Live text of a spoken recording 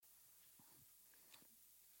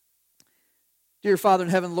Dear Father in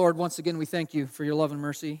heaven, Lord, once again we thank you for your love and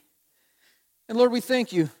mercy. And Lord, we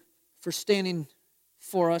thank you for standing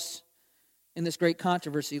for us in this great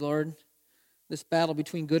controversy, Lord, this battle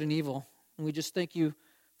between good and evil. And we just thank you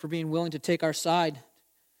for being willing to take our side,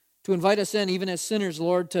 to invite us in, even as sinners,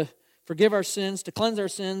 Lord, to forgive our sins, to cleanse our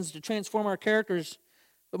sins, to transform our characters,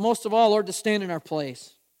 but most of all, Lord, to stand in our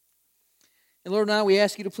place. And Lord, now we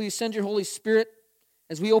ask you to please send your Holy Spirit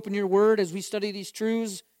as we open your word, as we study these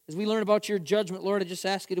truths, as we learn about your judgment. Lord, I just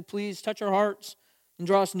ask you to please touch our hearts and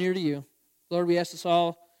draw us near to you. Lord, we ask this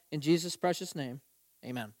all in Jesus' precious name.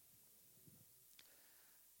 Amen.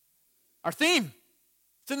 Our theme,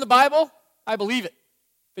 it's in the Bible. I believe it.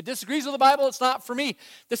 If it disagrees with the Bible, it's not for me.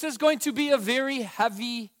 This is going to be a very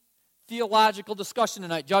heavy theological discussion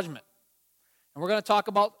tonight, judgment. And we're going to talk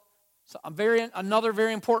about another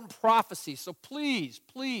very important prophecy. So please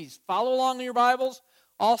follow along in your Bibles.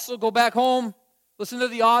 Also, go back home, listen to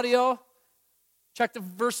the audio, check the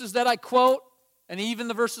verses that I quote, and even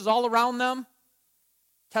the verses all around them.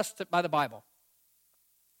 Test it by the Bible.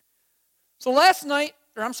 So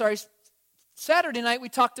Saturday night, we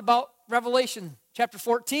talked about Revelation chapter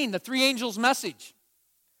 14, the three angels' message.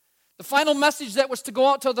 The final message that was to go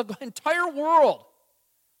out to the entire world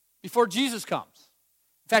before Jesus comes.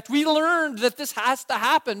 In fact, we learned that this has to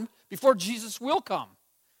happen before Jesus will come.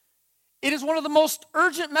 It is one of the most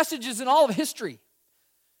urgent messages in all of history.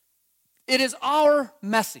 It is our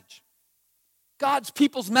message, God's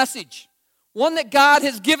people's message, one that God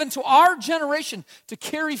has given to our generation to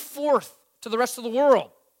carry forth to the rest of the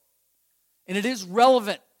world. And it is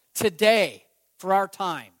relevant today for our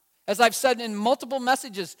time. As I've said in multiple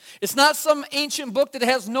messages, it's not some ancient book that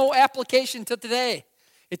has no application to today.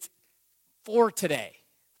 It's for today,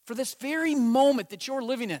 for this very moment that you're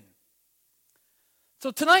living in. So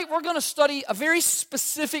tonight we're going to study a very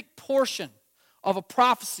specific portion of a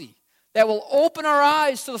prophecy that will open our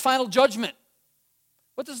eyes to the final judgment.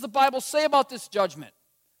 What does the Bible say about this judgment?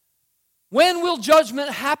 When will judgment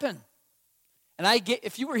happen? And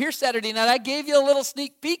if you were here Saturday night, I gave you a little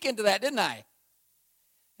sneak peek into that, didn't I?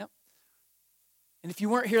 Yep. And if you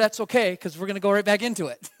weren't here, that's okay, because we're going to go right back into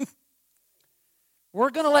it. We're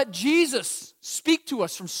going to let Jesus speak to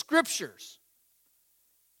us from Scriptures.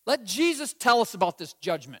 Let Jesus tell us about this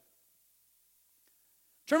judgment.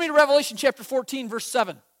 Turn me to Revelation chapter 14, verse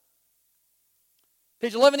 7.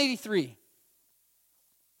 Page 1183.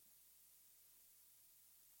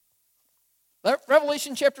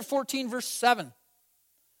 Revelation chapter 14, verse 7.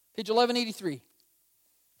 Page 1183.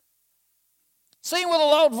 Saying with a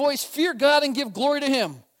loud voice, "Fear God and give glory to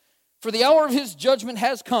Him, for the hour of His judgment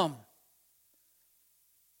has come."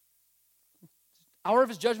 Hour of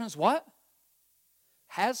His judgment is what?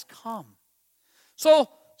 Has come. So,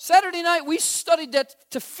 Saturday night we studied that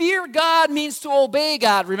to fear God means to obey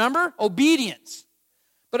God, remember? Obedience.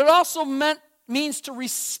 But it also means to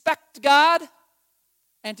respect God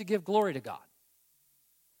and to give glory to God.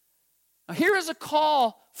 Now, here is a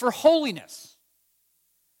call for holiness.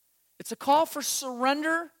 It's a call for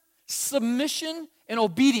surrender, submission, and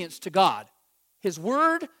obedience to God, His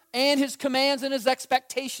Word, and His commands and His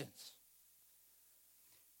expectations.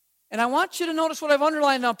 And I want you to notice what I've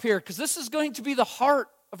underlined up here, because this is going to be the heart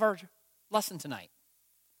of our lesson tonight.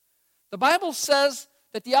 The Bible says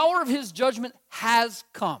that the hour of His judgment has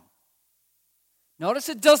come. Notice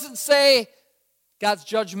it doesn't say God's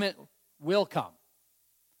judgment will come,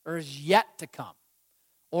 or is yet to come,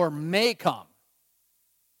 or may come.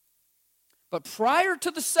 But prior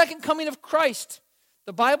to the second coming of Christ,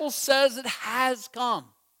 the Bible says it has come.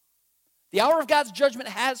 The hour of God's judgment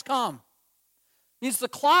has come. It means the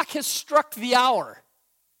clock has struck the hour.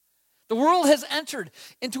 The world has entered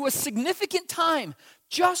into a significant time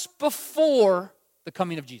just before the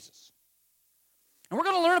coming of Jesus. And we're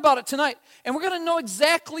going to learn about it tonight, and we're going to know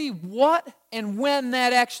exactly what and when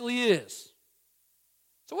that actually is.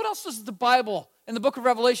 So what else does the Bible and the book of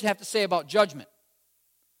Revelation have to say about judgment?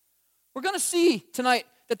 We're going to see tonight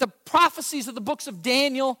that the prophecies of the books of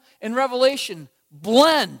Daniel and Revelation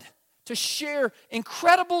blend to share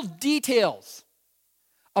incredible details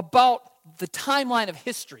about the timeline of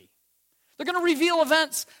history. They're going to reveal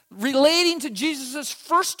events relating to Jesus'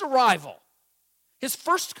 first arrival, His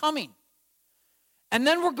first coming. And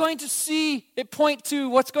then we're going to see it point to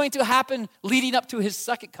what's going to happen leading up to His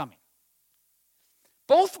second coming.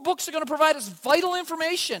 Both books are going to provide us vital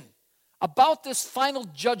information about this final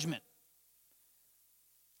judgment.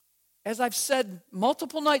 As I've said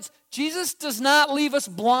multiple nights, Jesus does not leave us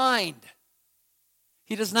blind.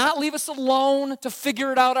 He does not leave us alone to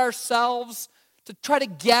figure it out ourselves, to try to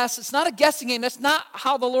guess. It's not a guessing game. That's not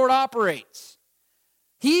how the Lord operates.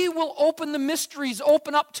 He will open the mysteries,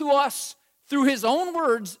 open up to us through his own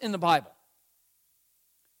words in the Bible.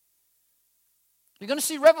 You're going to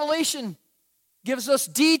see Revelation gives us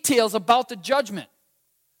details about the judgment.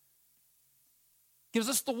 Gives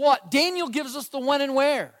us the what. Daniel gives us the when and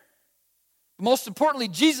where. Most importantly,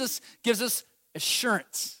 Jesus gives us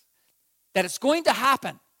assurance that it's going to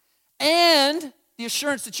happen, and the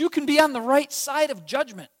assurance that you can be on the right side of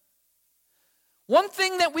judgment. One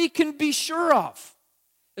thing that we can be sure of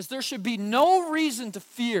is there should be no reason to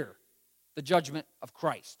fear the judgment of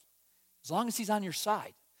Christ, as long as he's on your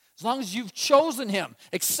side, as long as you've chosen him,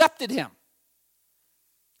 accepted him.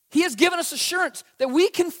 He has given us assurance that we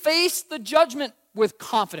can face the judgment with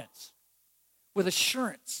confidence, with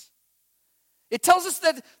assurance. It tells us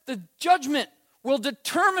that the judgment will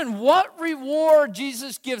determine what reward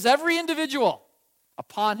Jesus gives every individual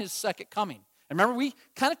upon his second coming. And remember, we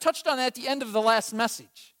kind of touched on that at the end of the last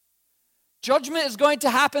message. Judgment is going to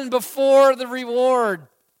happen before the reward.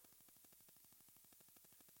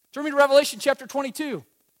 Turn me to Revelation chapter 22.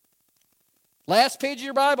 Last page of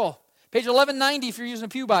your Bible. Page 1190 if you're using a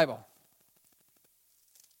Pew Bible.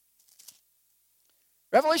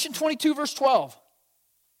 Revelation 22, verse 12.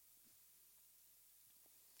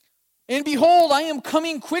 And behold, I am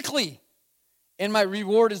coming quickly, and my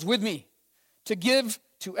reward is with me, to give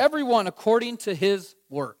to everyone according to his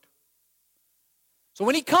work. So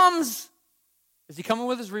when he comes, is he coming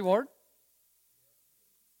with his reward?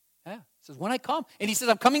 Yeah. He says, when I come. And he says,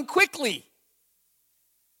 I'm coming quickly.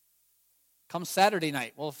 Come Saturday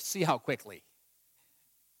night, we'll see how quickly.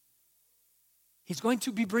 He's going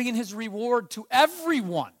to be bringing his reward to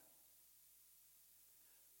everyone.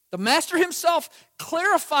 The Master himself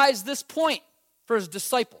clarifies this point for his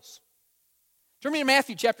disciples. Turn me to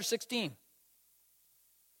Matthew chapter 16.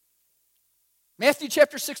 Matthew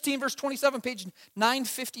chapter 16, verse 27, page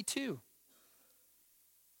 952.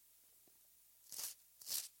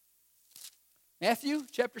 Matthew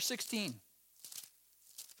chapter 16,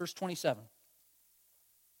 verse 27.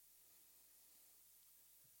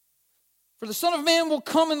 For the Son of Man will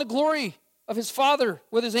come in the glory of his Father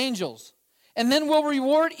with his angels, and then will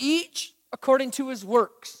reward each according to his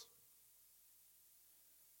works.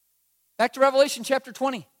 Back to Revelation chapter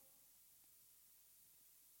 20.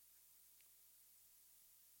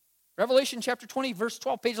 Revelation chapter 20, verse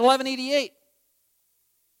 12, page 1188.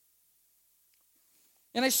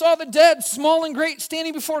 And I saw the dead, small and great,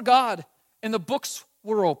 standing before God, and the books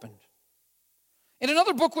were opened. And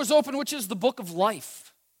another book was opened, which is the book of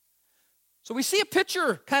life. So we see a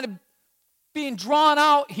picture kind of being drawn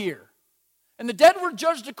out here. And the dead were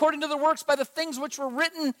judged according to their works by the things which were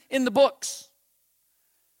written in the books.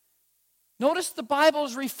 Notice the Bible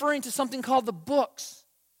is referring to something called the books.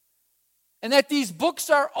 And that these books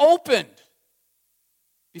are opened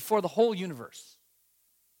before the whole universe.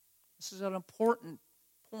 This is an important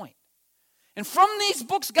point. And from these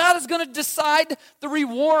books, God is going to decide the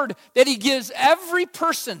reward that he gives every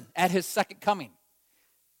person at his second coming,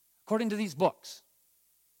 according to these books.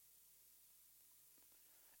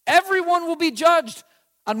 Everyone will be judged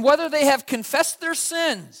on whether they have confessed their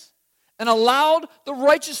sins and allowed the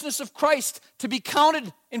righteousness of Christ to be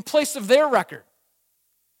counted in place of their record,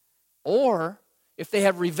 or if they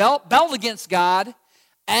have rebelled against God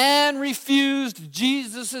and refused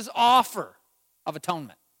Jesus' offer of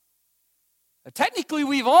atonement. Now, technically,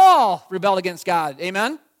 we've all rebelled against God.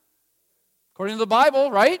 Amen? According to the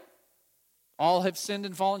Bible, right? All have sinned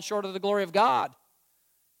and fallen short of the glory of God.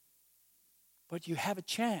 But you have a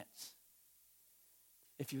chance.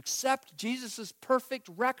 If you accept Jesus' perfect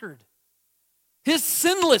record, his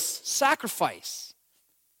sinless sacrifice,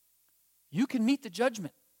 you can meet the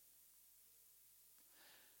judgment.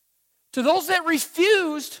 To those that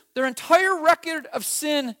refused, their entire record of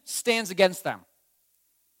sin stands against them.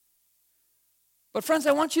 But friends,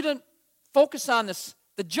 I want you to focus on this.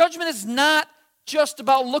 The judgment is not just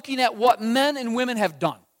about looking at what men and women have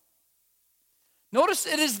done. Notice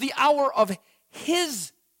it is the hour of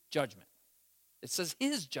his judgment. It says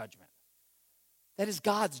his judgment. That is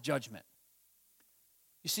God's judgment.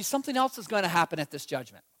 You see, something else is going to happen at this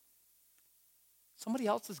judgment. Somebody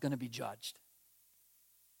else is going to be judged.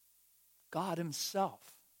 God himself.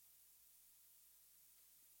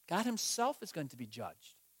 God himself is going to be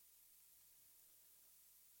judged.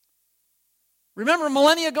 Remember,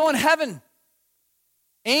 millennia ago in heaven,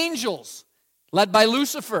 angels, led by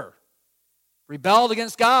Lucifer, rebelled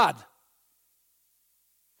against God.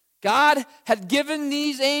 God had given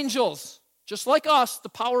these angels, just like us, the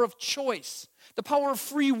power of choice, the power of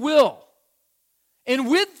free will. And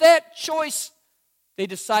with that choice, they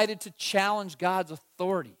decided to challenge God's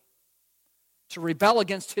authority, to rebel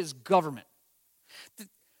against his government.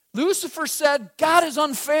 Lucifer said, God is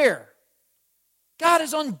unfair. God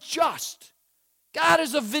is unjust. God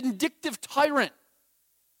is a vindictive tyrant.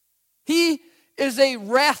 He is a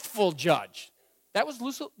wrathful judge. That was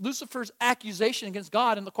Lucifer's accusation against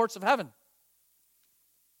God in the courts of heaven.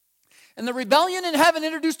 And the rebellion in heaven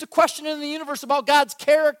introduced a question in the universe about God's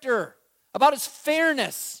character, about his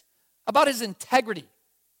fairness, about his integrity.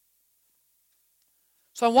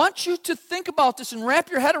 So I want you to think about this and wrap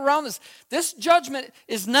your head around this. This judgment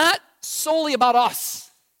is not solely about us.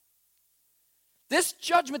 This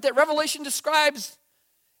judgment that Revelation describes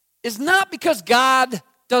is not because God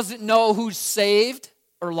doesn't know who's saved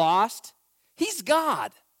or lost. He's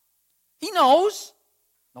God. He knows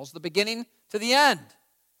the beginning to the end.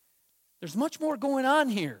 There's much more going on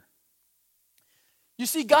here. You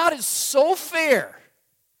see, God is so fair,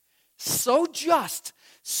 so just,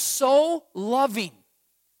 so loving,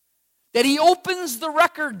 that he opens the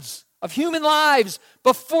records of human lives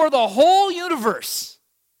before the whole universe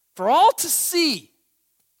for all to see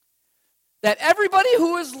that everybody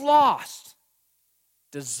who is lost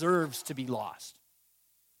deserves to be lost.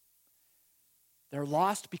 They're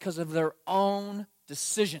lost because of their own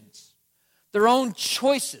decisions, their own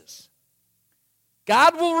choices.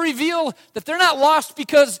 God will reveal that they're not lost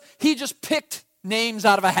because he just picked names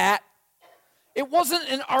out of a hat. It wasn't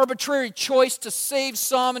an arbitrary choice to save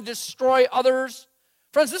some and destroy others.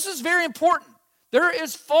 Friends, this is very important. There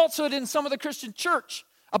is falsehood in some of the Christian church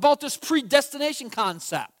about this predestination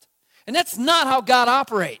concept. And that's not how God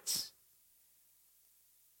operates.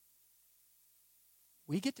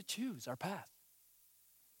 We get to choose our path.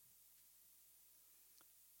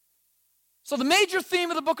 So the major theme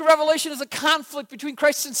of the book of Revelation is a conflict between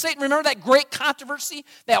Christ and Satan. Remember that great controversy,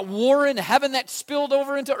 that war in heaven that spilled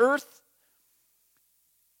over into earth?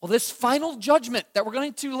 Well, this final judgment that we're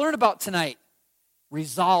going to learn about tonight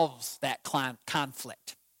resolves that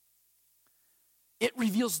conflict. It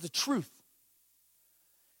reveals the truth.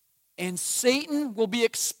 And Satan will be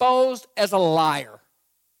exposed as a liar.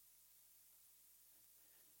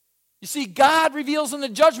 You see, God reveals in the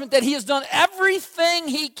judgment that he has done everything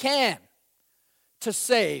he can to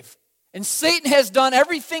save. And Satan has done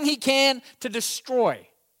everything he can to destroy.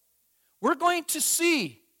 We're going to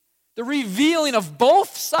see the revealing of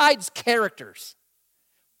both sides' characters,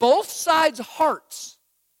 both sides' hearts.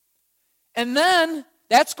 And then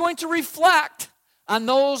that's going to reflect on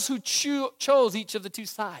those who chose each of the two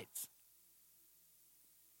sides.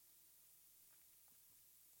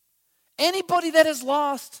 Anybody that is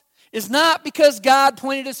lost is not because God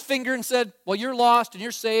pointed his finger and said, well, you're lost and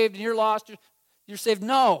you're saved and you're lost, you're saved.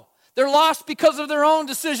 No. They're lost because of their own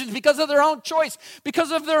decisions, because of their own choice,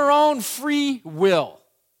 because of their own free will.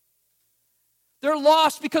 They're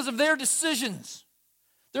lost because of their decisions.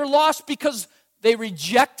 They're lost because they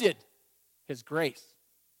rejected his grace.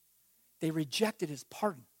 They rejected his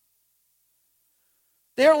pardon.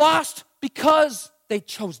 They're lost because they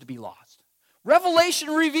chose to be lost. Revelation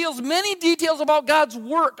reveals many details about God's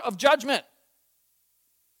work of judgment.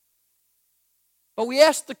 But we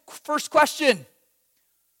ask the first question,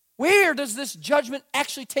 where does this judgment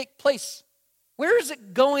actually take place? Where is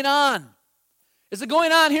it going on? Is it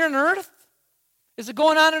going on here on earth? Is it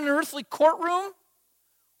going on in an earthly courtroom?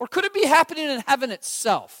 Or could it be happening in heaven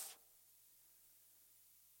itself?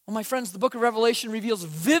 Well, my friends, the book of Revelation reveals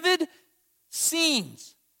vivid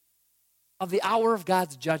scenes of the hour of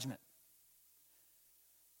God's judgment.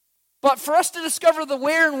 But for us to discover the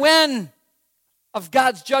where and when of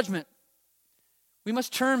God's judgment, we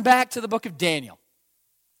must turn back to the book of Daniel.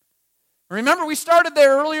 Remember, we started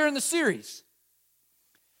there earlier in the series.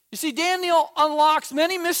 You see, Daniel unlocks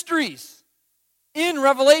many mysteries in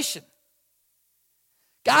Revelation.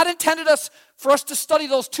 God intended for us to study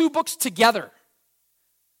those two books together.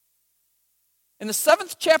 In the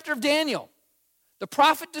 7th chapter of Daniel, the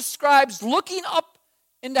prophet describes looking up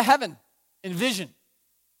into heaven in vision.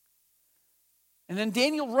 And then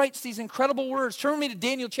Daniel writes these incredible words. Turn with me to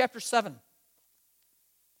Daniel chapter 7,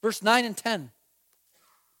 verse 9 and 10.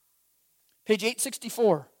 Page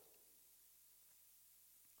 864.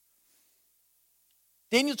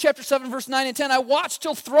 Daniel chapter 7, verse 9 and 10. I watched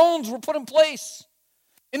till thrones were put in place,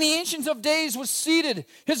 and the Ancient of Days was seated.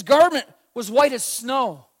 His garment was white as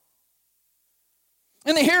snow,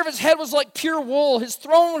 and the hair of his head was like pure wool. His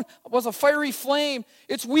throne was a fiery flame,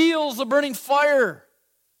 its wheels a burning fire.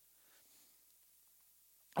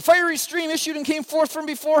 A fiery stream issued and came forth from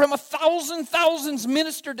before him. 1,000 thousands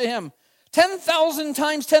ministered to him. 10,000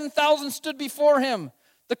 times 10,000 stood before him.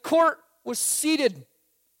 The court was seated,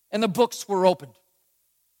 and the books were opened.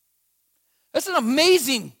 That's an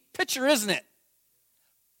amazing picture, isn't it?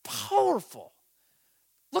 Powerful.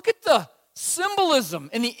 Look at the symbolism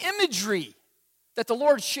and the imagery that the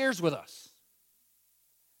Lord shares with us.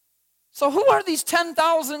 So who are these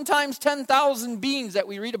 10,000 times 10,000 beings that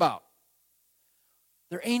we read about?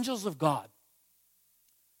 They're angels of God.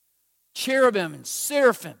 Cherubim and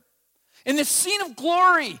seraphim. And this scene of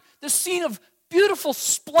glory, this scene of beautiful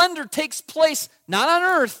splendor takes place not on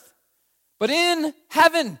earth, but in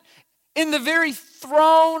heaven, in the very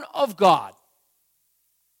throne of God.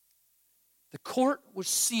 The court was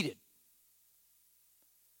seated.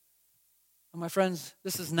 And my friends,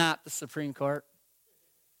 this is not the Supreme Court.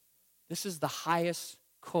 This is the highest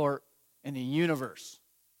court in the universe.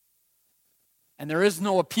 And there is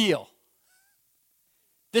no appeal.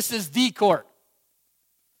 This is the court.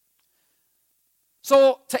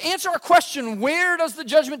 So, to answer our question, where does the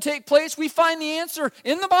judgment take place? We find the answer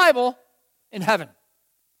in the Bible, in heaven,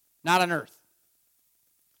 not on earth.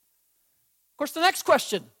 Of course, the next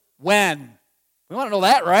question, when? We want to know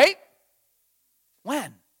that, right?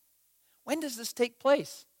 When? When does this take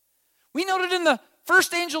place? We noted in the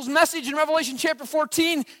first angel's message in Revelation chapter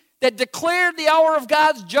 14 that declared the hour of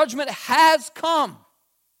God's judgment has come.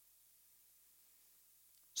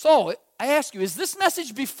 So, I ask you, is this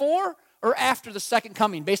message before or after the second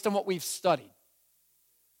coming, based on what we've studied?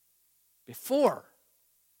 Before.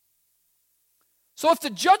 So if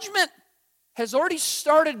the judgment has already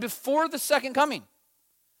started before the second coming,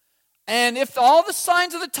 and if all the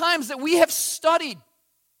signs of the times that we have studied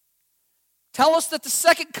tell us that the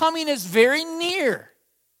second coming is very near,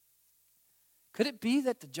 could it be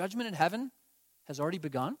that the judgment in heaven has already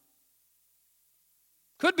begun?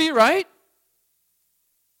 Could be, right?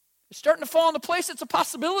 It's starting to fall into place. It's a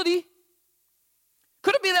possibility.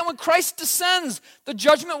 Could it be that when Christ descends, the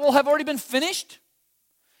judgment will have already been finished?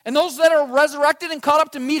 And those that are resurrected and caught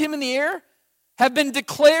up to meet him in the air have been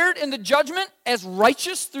declared in the judgment as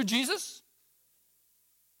righteous through Jesus?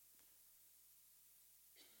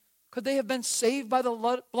 Could they have been saved by the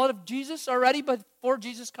blood of Jesus already before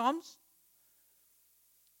Jesus comes?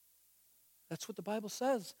 That's what the Bible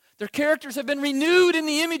says. Their characters have been renewed in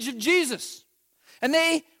the image of Jesus. And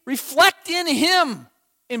they reflect in him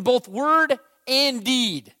in both word and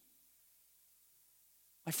deed.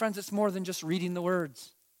 My friends, it's more than just reading the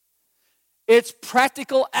words. It's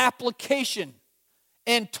practical application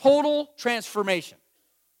and total transformation.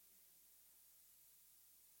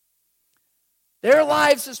 Their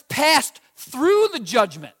lives has passed through the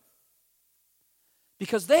judgment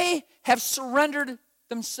because they have surrendered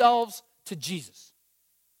themselves to Jesus.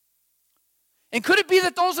 And could it be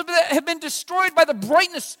that those that have been destroyed by the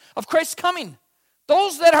brightness of Christ's coming,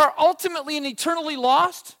 those that are ultimately and eternally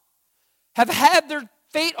lost, have had their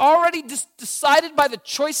fate already decided by the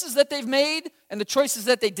choices that they've made and the choices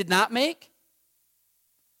that they did not make?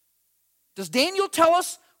 Does Daniel tell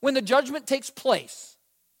us when the judgment takes place?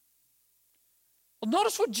 Well,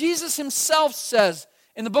 notice what Jesus himself says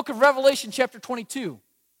in the book of Revelation chapter 22.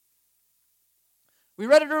 We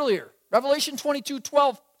read it earlier. Revelation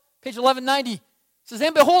 22:12, page 1190. It says,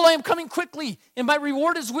 "And behold, I am coming quickly, and my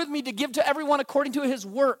reward is with me to give to everyone according to his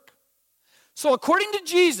work." So according to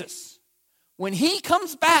Jesus, when he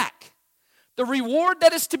comes back, the reward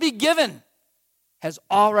that is to be given has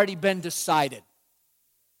already been decided.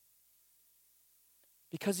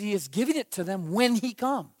 Because he is giving it to them when he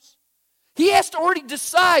comes. He has to already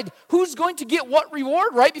decide who's going to get what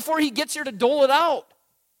reward right before he gets here to dole it out.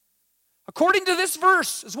 According to this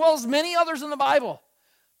verse, as well as many others in the Bible,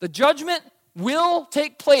 the judgment will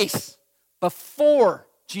take place before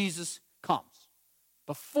Jesus comes.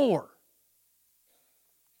 Before.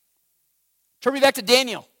 Turn me back to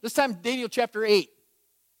Daniel. This time, Daniel chapter 8.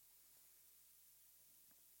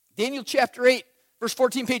 Daniel chapter 8, verse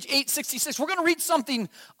 14, page 866. We're going to read something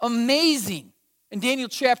amazing in Daniel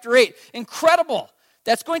chapter 8. Incredible.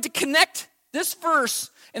 That's going to connect this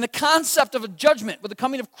verse and the concept of a judgment with the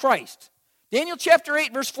coming of Christ. Daniel chapter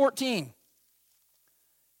 8, verse 14.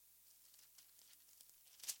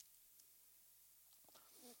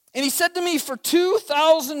 "And he said to me, for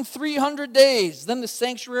 2,300 days, then the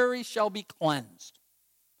sanctuary shall be cleansed."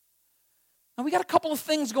 Now we got a couple of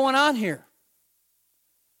things going on here.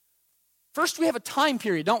 First, we have a time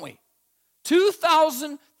period, don't we?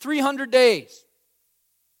 2,300 days.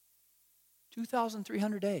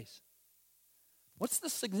 2,300 days. What's the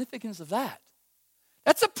significance of that?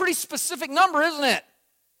 That's a pretty specific number, isn't it?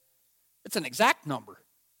 It's an exact number.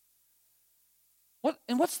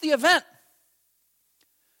 What's the event?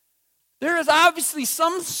 There is obviously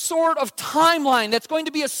some sort of timeline that's going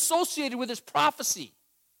to be associated with this prophecy.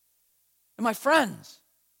 And my friends,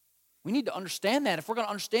 we need to understand that if we're going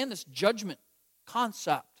to understand this judgment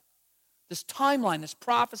concept, this timeline, this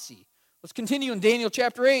prophecy. Let's continue in Daniel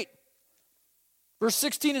chapter 8, verse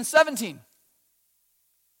 16 and 17.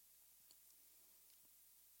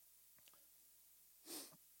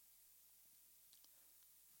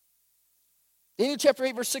 Daniel chapter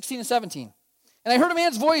 8, verse 16 and 17. And I heard a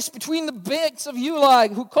man's voice between the banks of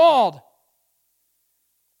Ulag who called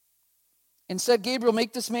and said, Gabriel,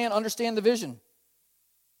 make this man understand the vision.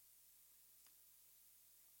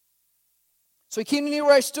 So he came near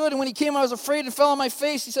where I stood, and when he came, I was afraid and fell on my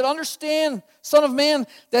face. He said, understand, son of man,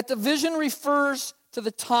 that the vision refers to the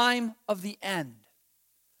time of the end.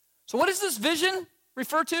 So what does this vision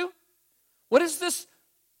refer to? What is this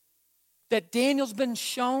that Daniel's been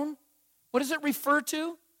shown? What does it refer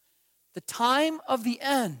to? The time of the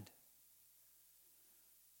end.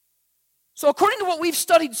 So according to what we've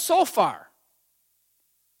studied so far,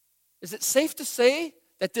 is it safe to say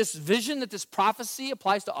that this vision, that this prophecy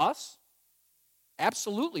applies to us?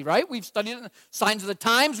 Absolutely, right? We've studied it in the Signs of the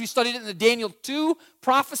Times. We studied it in the Daniel 2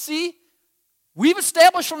 prophecy. We've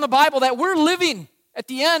established from the Bible that we're living at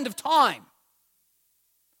the end of time.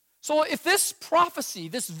 So if this prophecy,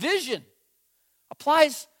 this vision,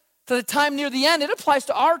 applies to the time near the end, it applies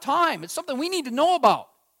to our time. It's something we need to know about.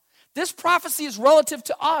 This prophecy is relative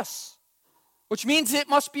to us, which means it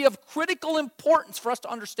must be of critical importance for us to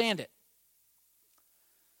understand it.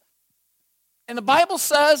 And the Bible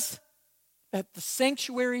says that the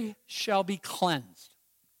sanctuary shall be cleansed.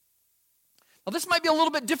 Now, this might be a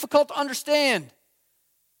little bit difficult to understand,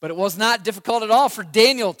 but it was not difficult at all for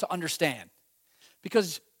Daniel to understand.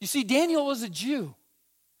 Because, you see, Daniel was a Jew.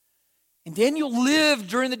 And Daniel lived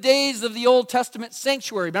during the days of the Old Testament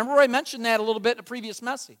sanctuary. Remember I mentioned that a little bit in a previous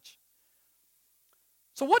message.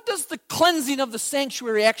 So what does the cleansing of the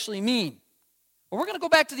sanctuary actually mean? Well, we're going to go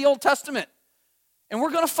back to the Old Testament, and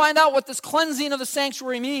we're going to find out what this cleansing of the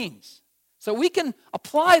sanctuary means, so we can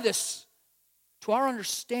apply this to our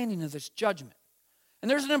understanding of this judgment.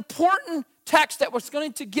 And there's an important text that was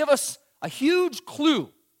going to give us a huge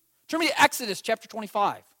clue. Turn me to Exodus chapter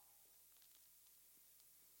 25.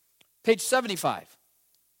 Page 75.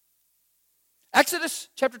 Exodus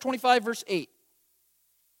chapter 25, verse 8.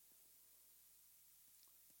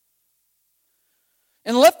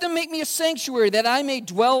 And let them make me a sanctuary that I may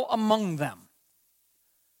dwell among them.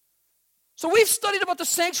 So we've studied about the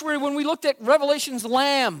sanctuary when we looked at Revelation's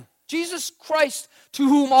Lamb, Jesus Christ, to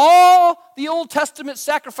whom all the Old Testament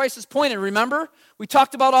sacrifices pointed. Remember? We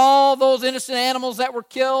talked about all those innocent animals that were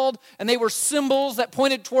killed, and they were symbols that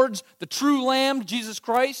pointed towards the true Lamb, Jesus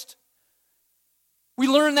Christ. We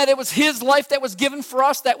learned that it was His life that was given for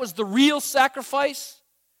us, that was the real sacrifice,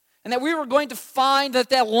 and that we were going to find that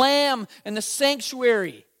that Lamb and the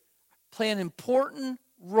sanctuary play an important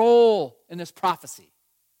role in this prophecy.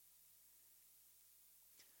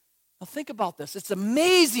 Now think about this. It's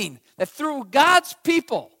amazing that through God's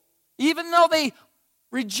people, even though they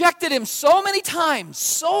rejected Him so many times,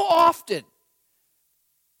 so often,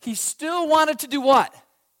 He still wanted to do what?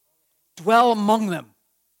 Dwell among them.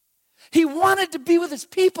 He wanted to be with His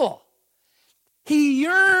people. He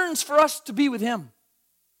yearns for us to be with Him.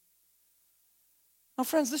 Now,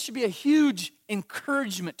 friends, this should be a huge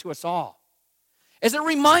encouragement to us all, as it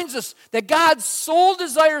reminds us that God's sole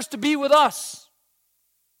desire is to be with us,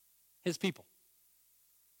 His people.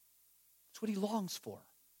 That's what He longs for.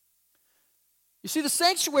 You see, the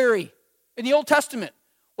sanctuary in the Old Testament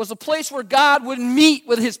was a place where God would meet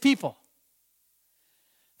with His people.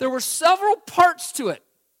 There were several parts to it,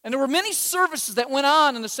 and there were many services that went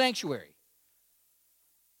on in the sanctuary.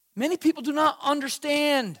 Many people do not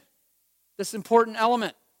understand this important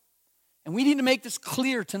element, and we need to make this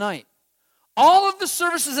clear tonight. All of the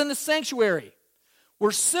services in the sanctuary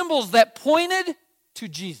were symbols that pointed to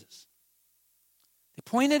Jesus. They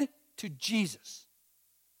pointed to Jesus.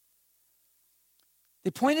 They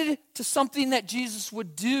pointed to something that Jesus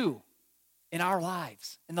would do in our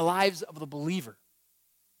lives, in the lives of the believer.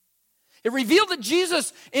 It revealed that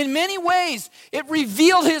Jesus, in many ways, it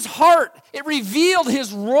revealed His heart. It revealed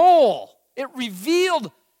His role. It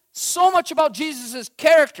revealed so much about Jesus'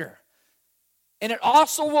 character. And it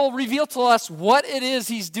also will reveal to us what it is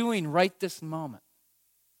He's doing right this moment.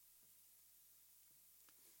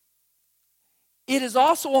 It is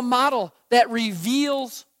also a model that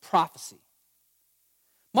reveals prophecy.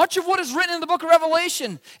 Much of what is written in the book of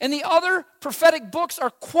Revelation and the other prophetic books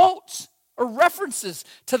are quotes or references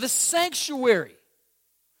to the sanctuary.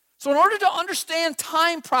 So in order to understand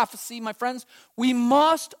time prophecy, my friends, we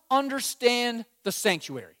must understand the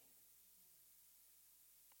sanctuary.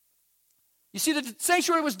 You see, the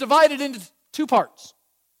sanctuary was divided into two parts.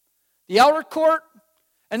 The outer court,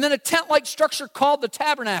 and then a tent-like structure called the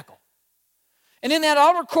tabernacle. And in that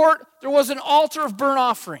outer court, there was an altar of burnt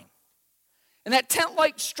offering. And that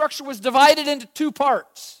tent-like structure was divided into two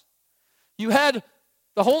parts. You had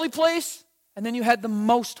the holy place, and then you had the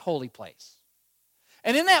most holy place.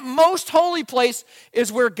 And in that most holy place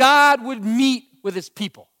is where God would meet with his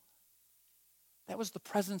people. That was the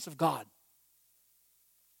presence of God.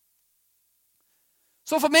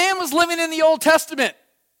 So if a man was living in the Old Testament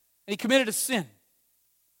and he committed a sin,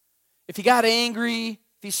 if he got angry,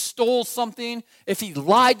 if he stole something, if he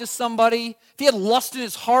lied to somebody, if he had lust in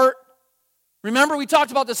his heart, remember we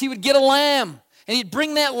talked about this, he would get a lamb and he'd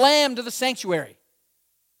bring that lamb to the sanctuary.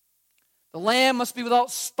 The lamb must be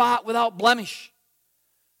without spot, without blemish.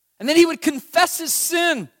 And then he would confess his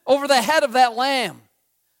sin over the head of that lamb.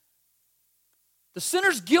 The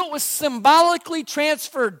sinner's guilt was symbolically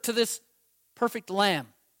transferred to this perfect lamb.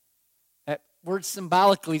 That word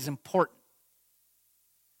symbolically is important.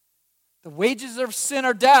 The wages of sin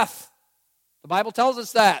are death. The Bible tells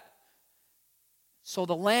us that. So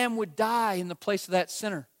the lamb would die in the place of that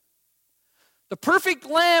sinner. The perfect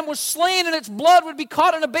lamb was slain and its blood would be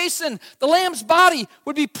caught in a basin. The lamb's body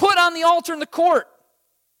would be put on the altar in the court.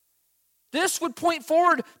 This would point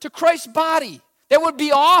forward to Christ's body that would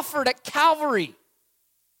be offered at Calvary.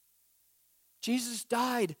 Jesus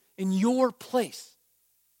died in your place,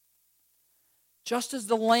 just as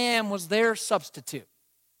the lamb was their substitute.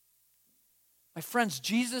 My friends,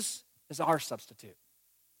 Jesus is our substitute.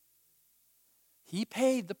 He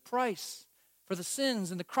paid the price for the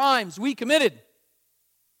sins and the crimes we committed.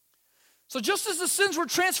 So just as the sins were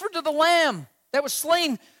transferred to the lamb that was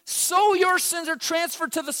slain, so your sins are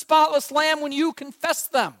transferred to the spotless lamb when you confess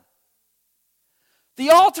them.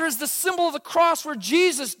 The altar is the symbol of the cross where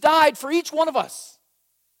Jesus died for each one of us.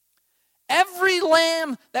 Every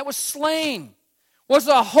lamb that was slain was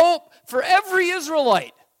a hope for every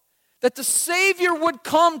Israelite that the Savior would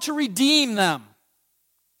come to redeem them.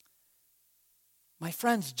 My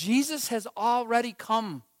friends, Jesus has already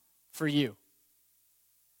come for you.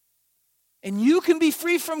 And you can be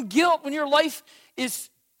free from guilt when your life is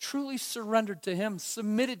truly surrendered to Him,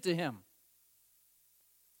 submitted to Him.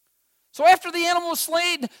 So after the animal was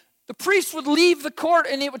slain, the priest would leave the court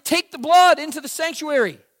and it would take the blood into the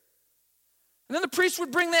sanctuary. And then the priest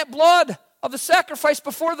would bring that blood of the sacrifice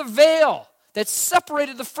before the veil that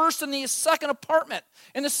separated the first and the second apartment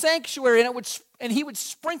in the sanctuary, and he would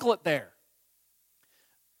sprinkle it there.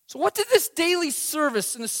 So what did this daily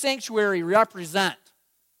service in the sanctuary represent?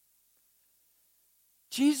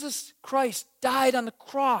 Jesus Christ died on the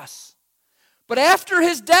cross. But after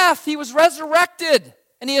his death, he was resurrected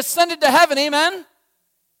and he ascended to heaven. Amen?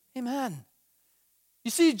 Amen.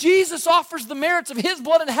 You see, Jesus offers the merits of his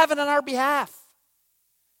blood in heaven on our behalf.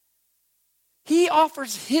 He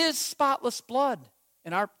offers his spotless blood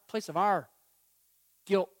in our place of our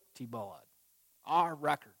guilty blood, our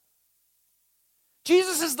record.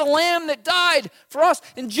 Jesus is the lamb that died for us,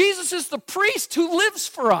 and Jesus is the priest who lives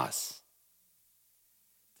for us.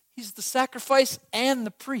 He's the sacrifice and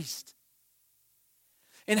the priest.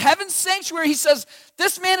 In heaven's sanctuary, he says,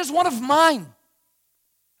 "This man is one of mine.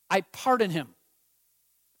 I pardon him.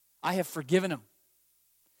 I have forgiven him.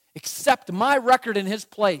 Accept my record in his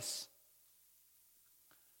place."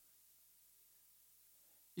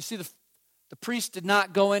 You see, the priest did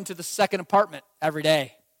not go into the second apartment every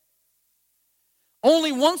day.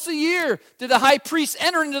 Only once a year did the high priest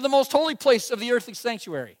enter into the most holy place of the earthly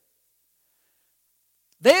sanctuary.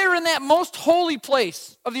 There in that most holy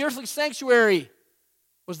place of the earthly sanctuary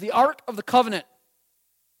was the Ark of the Covenant.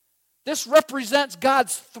 This represents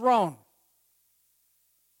God's throne.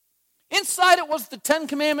 Inside it was the Ten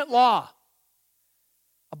Commandment law.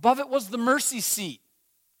 Above it was the mercy seat.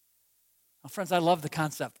 Now, friends, I love the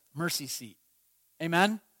concept, mercy seat.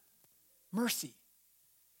 Amen? Mercy.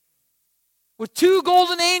 With two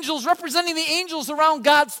golden angels representing the angels around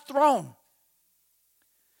God's throne.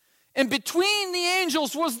 And between the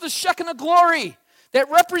angels was the Shekinah glory that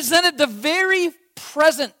represented the very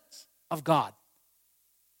presence of God.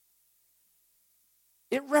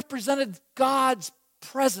 It represented God's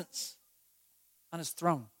presence on his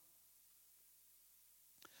throne.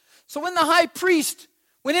 So when the high priest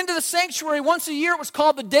went into the sanctuary once a year, it was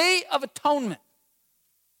called the Day of Atonement.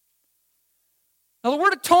 Now the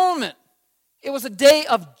word atonement, it was a day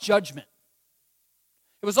of judgment.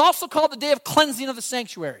 It was also called the Day of Cleansing of the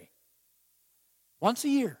Sanctuary. Once a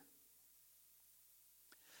year.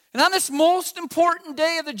 And on this most important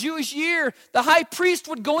day of the Jewish year, the high priest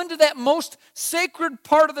would go into that most sacred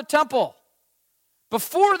part of the temple,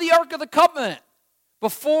 before the Ark of the Covenant,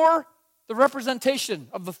 before the representation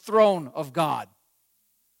of the throne of God.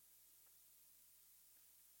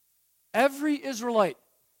 Every Israelite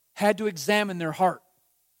had to examine their heart.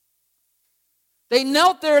 They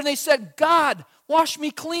knelt there and they said, "God, wash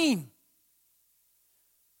me clean.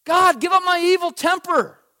 God, give up my evil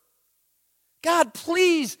temper. God,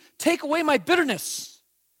 please take away my bitterness.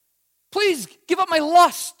 Please give up my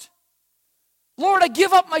lust. Lord, I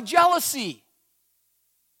give up my jealousy.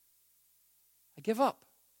 I give up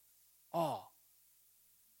all.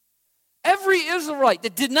 Every Israelite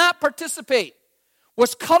that did not participate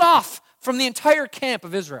was cut off from the entire camp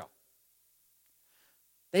of Israel.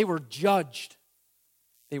 They were judged.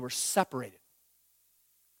 They were separated.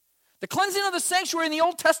 The cleansing of the sanctuary in the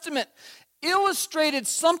Old Testament illustrated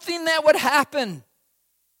something that would happen.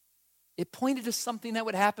 It pointed to something that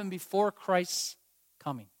would happen before Christ's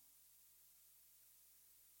coming.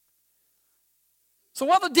 So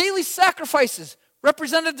while the daily sacrifices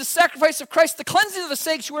represented the sacrifice of Christ, the cleansing of the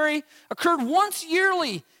sanctuary occurred once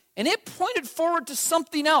yearly, and it pointed forward to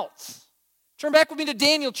something else. Turn back with me to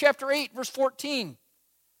Daniel chapter 8, verse 14.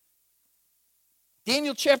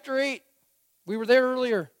 Daniel chapter 8, we were there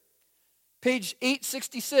earlier, page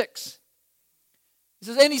 866. It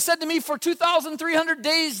says, and he said to me, for 2,300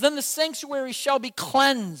 days, then the sanctuary shall be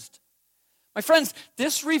cleansed. My friends,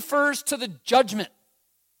 this refers to the judgment.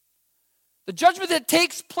 The judgment that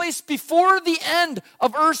takes place before the end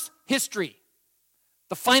of earth's history.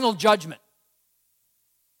 The final judgment.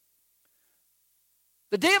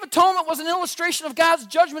 The Day of Atonement was an illustration of God's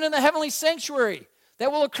judgment in the heavenly sanctuary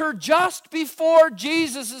that will occur just before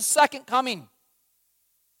Jesus' second coming.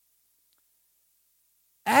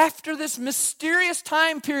 After this mysterious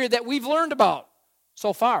time period that we've learned about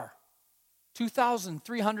so far,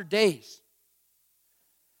 2,300 days,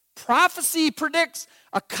 prophecy predicts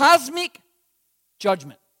a cosmic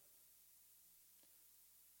judgment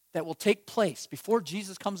that will take place before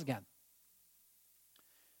Jesus comes again.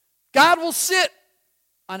 God will sit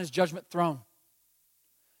on his judgment throne.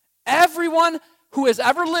 Everyone who has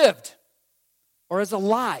ever lived or is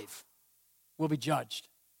alive will be judged.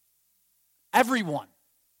 Everyone.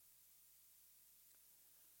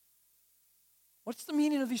 What's the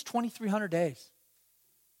meaning of these 2,300 days?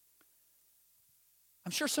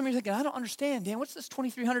 I'm sure some of you are thinking, I don't understand, Dan. What's this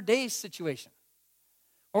 2,300 days situation?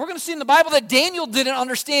 Well, we're going to see in the Bible that Daniel didn't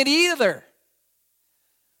understand either.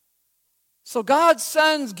 So God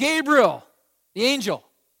sends Gabriel, the angel,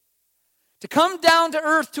 to come down to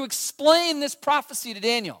earth to explain this prophecy to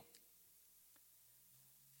Daniel.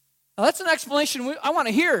 Now, that's an explanation I want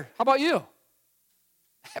to hear. How about you?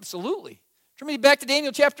 Absolutely. Turn me back to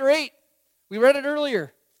Daniel chapter 8. We read it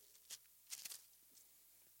earlier.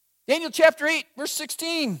 Daniel chapter 8, verse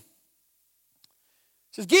 16. It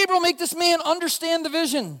says, Gabriel, make this man understand the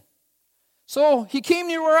vision. So he came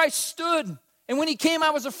near where I stood, and when he came, I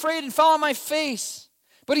was afraid and fell on my face.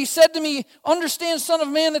 But he said to me, understand, son of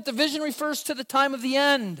man, that the vision refers to the time of the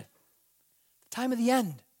end. The time of the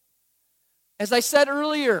end. As I said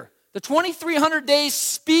earlier, the 2,300 days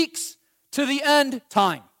speaks to the end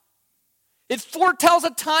time. It foretells a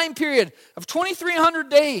time period of 2,300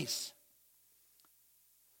 days.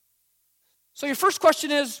 So your first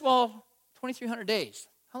question is, well, 2,300 days,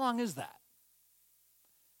 how long is that?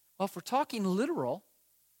 Well, if we're talking literal,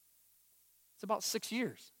 it's about 6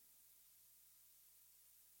 years.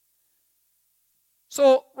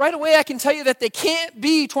 So right away I can tell you that they can't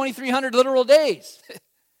be 2,300 literal days.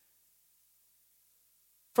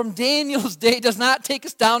 From Daniel's day does not take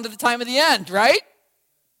us down to the time of the end, right?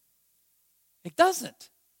 It doesn't.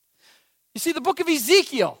 You see, the book of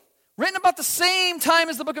Ezekiel, written about the same time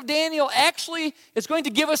as the book of Daniel, actually is going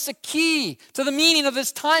to give us a key to the meaning of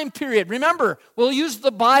this time period. Remember, we'll use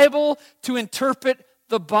the Bible to interpret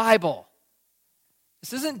the Bible.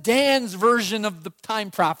 This isn't Dan's version of the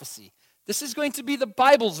time prophecy. This is going to be the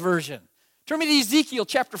Bible's version. Turn me to Ezekiel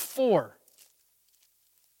chapter 4.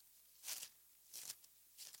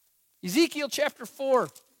 Ezekiel chapter 4,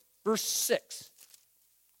 verse 6.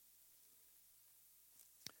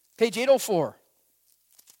 Page 804.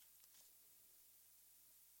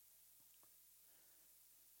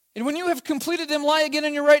 And when you have completed them, lie again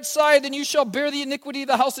on your right side, then you shall bear the iniquity of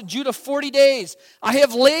the house of Judah 40 days. I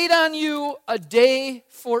have laid on you a day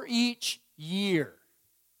for each year.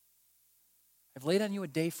 I've laid on you a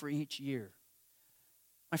day for each year.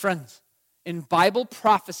 My friends, in Bible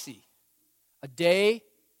prophecy, a day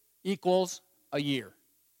equals a year.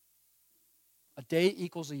 A day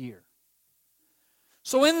equals a year.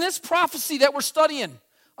 So in this prophecy that we're studying,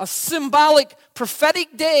 a symbolic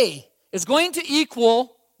prophetic day is going to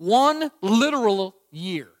equal one literal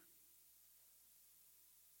year.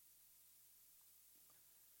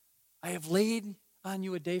 I have laid on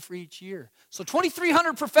you a day for each year. So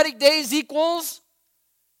 2,300 prophetic days equals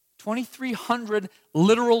 2,300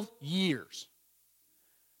 literal years.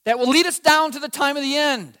 That will lead us down to the time of the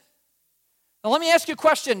end. Now let me ask you a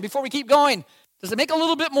question before we keep going. Does it make a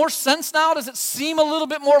little bit more sense now? Does it seem a little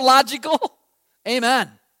bit more logical? Amen.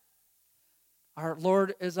 Our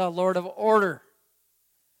Lord is a Lord of order.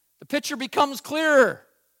 The picture becomes clearer.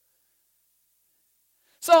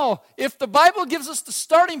 So, if the Bible gives us the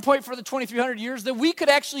starting point for the 2,300 years, then we could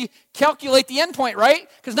actually calculate the end point, right?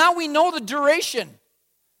 Because now we know the duration.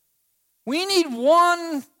 We need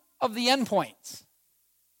one of the end points.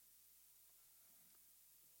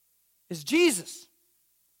 Is Jesus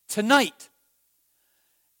tonight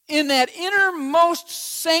in that innermost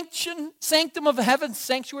sanctum of heaven's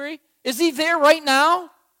sanctuary? Is he there right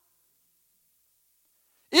now?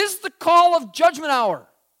 Is the call of judgment hour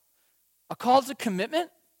a call to commitment?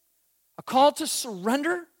 A call to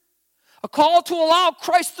surrender? A call to allow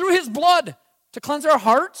Christ through his blood to cleanse our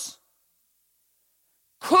hearts?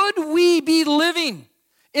 Could we be living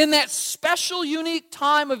in that special, unique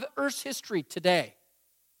time of Earth's history today?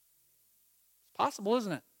 It's possible,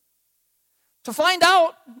 isn't it? To find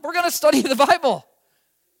out, we're going to study the Bible.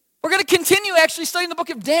 We're going to continue actually studying the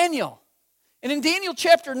book of Daniel. And in Daniel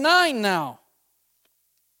chapter 9 now,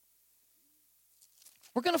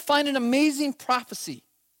 we're going to find an amazing prophecy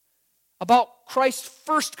about Christ's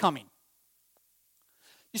first coming.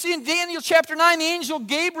 You see, in Daniel chapter 9, the angel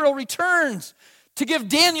Gabriel returns to give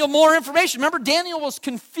Daniel more information. Remember, Daniel was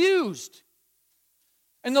confused.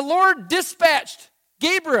 And the Lord dispatched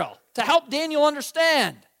Gabriel to help Daniel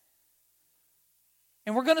understand.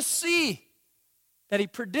 And we're going to see that he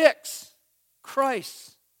predicts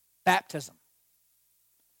Christ's baptism.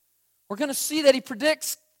 We're going to see that he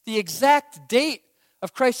predicts the exact date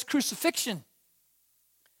of Christ's crucifixion.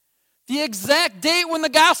 The exact date when the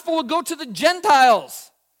gospel will go to the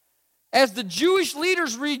Gentiles as the Jewish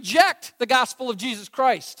leaders reject the gospel of Jesus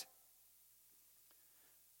Christ.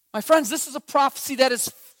 My friends, this is a prophecy that is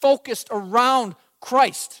focused around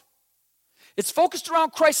Christ. It's focused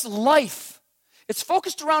around Christ's life. It's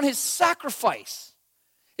focused around his sacrifice.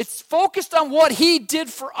 It's focused on what he did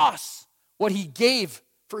for us, what he gave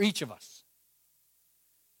for each of us.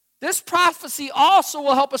 This prophecy also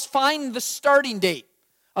will help us find the starting date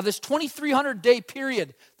of this 2,300-day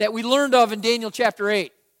period that we learned of in Daniel chapter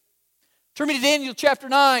 8. Turn me to Daniel chapter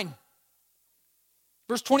 9,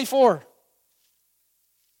 verse 24.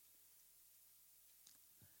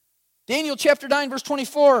 Daniel chapter 9, verse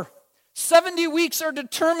 24. 70 weeks are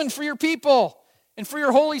determined for your people and for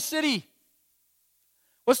your holy city.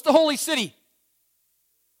 What's the holy city?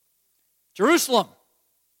 Jerusalem.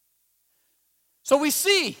 So we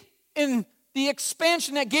see in the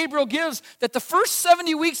expansion that Gabriel gives that the first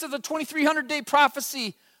 70 weeks of the 2,300-day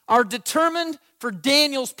prophecy are determined for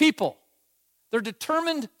Daniel's people. They're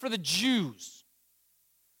determined for the Jews.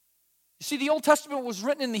 You see, the Old Testament was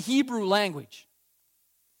written in the Hebrew language.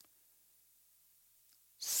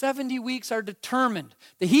 70 weeks are determined.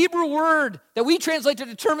 The Hebrew word that we translate to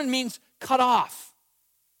determined means cut off,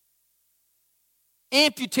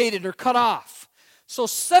 amputated or cut off. So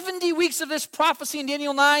 70 weeks of this prophecy in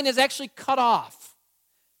Daniel 9 is actually cut off.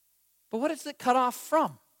 But what is it cut off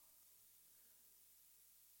from?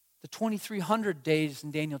 The 2,300 days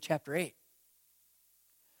in Daniel chapter 8.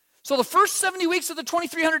 So the first 70 weeks of the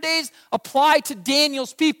 2,300 days apply to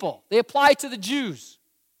Daniel's people. They apply to the Jews.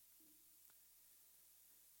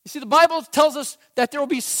 You see, the Bible tells us that there will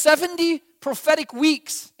be 70 prophetic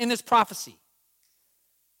weeks in this prophecy.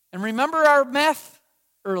 And remember our math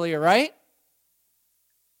earlier, right?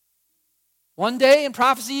 One day in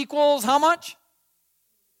prophecy equals how much?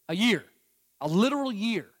 A year. A literal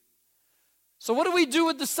year. So what do we do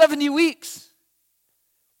with the 70 weeks?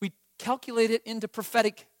 We calculate it into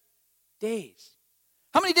prophetic days.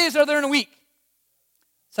 How many days are there in a week?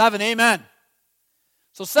 7, amen.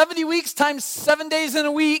 So 70 weeks times 7 days in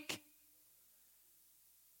a week,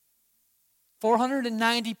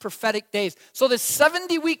 490 prophetic days. So this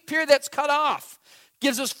 70-week period that's cut off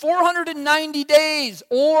gives us 490 days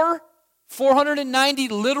or 490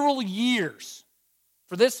 literal years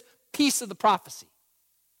for this piece of the prophecy.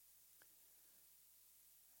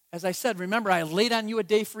 As I said, remember, I laid on you a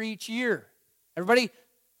day for each year. Everybody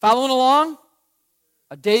following along?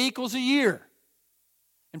 A day equals a year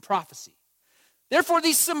in prophecy. Therefore,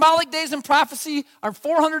 these symbolic days in prophecy are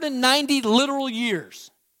 490 literal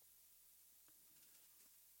years.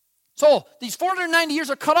 So, these 490 years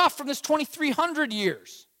are cut off from this 2,300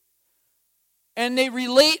 years. And they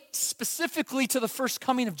relate specifically to the first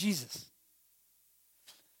coming of Jesus.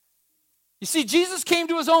 You see, Jesus came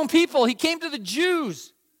to his own people. He came to the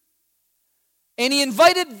Jews. And he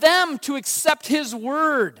invited them to accept his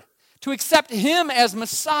word, to accept him as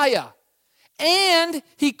Messiah. And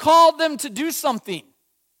he called them to do something,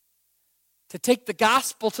 to take the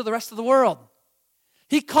gospel to the rest of the world.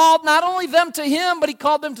 He called not only them to him, but he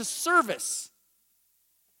called them to service.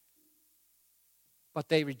 But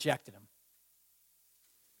they rejected him.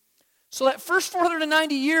 So that first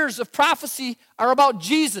 490 years of prophecy are about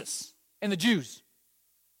Jesus and the Jews.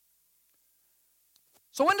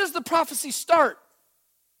 So when does the prophecy start?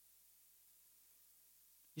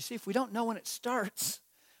 You see, if we don't know when it starts,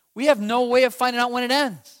 we have no way of finding out when it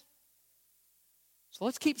ends. So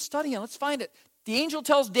let's keep studying. Let's find it. The angel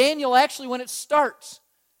tells Daniel actually when it starts.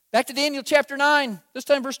 Back to Daniel chapter 9, this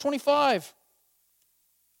time verse 25.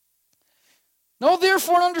 Know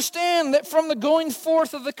therefore and understand that from the going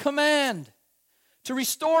forth of the command to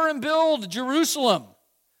restore and build Jerusalem.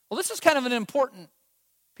 Well, this is kind of an important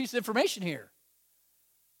piece of information here.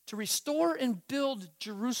 To restore and build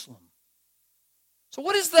Jerusalem. So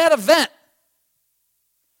what is that event?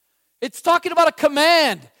 It's talking about a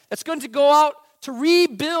command that's going to go out to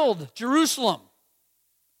rebuild Jerusalem.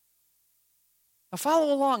 Now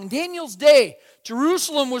follow along. In Daniel's day,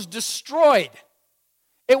 Jerusalem was destroyed.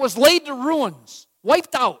 It was laid to ruins,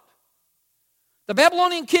 wiped out. The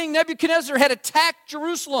Babylonian king Nebuchadnezzar had attacked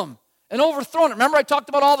Jerusalem and overthrown it. Remember I talked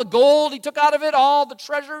about all the gold he took out of it, all the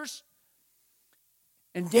treasures?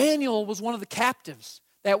 And Daniel was one of the captives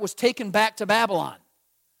that was taken back to Babylon.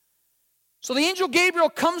 So the angel Gabriel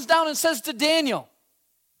comes down and says to Daniel,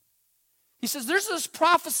 he says, there's this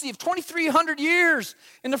prophecy of 2,300 years.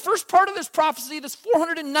 And the first part of this prophecy, this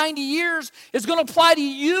 490 years, is going to apply to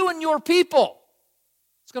you and your people.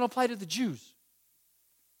 It's going to apply to the Jews.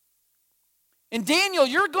 And Daniel,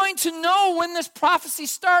 you're going to know when this prophecy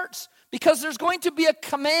starts because there's going to be a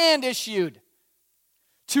command issued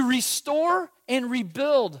to restore and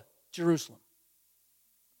rebuild Jerusalem.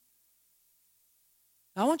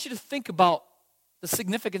 Now I want you to think about the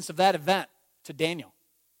significance of that event to Daniel.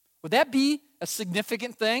 Would that be a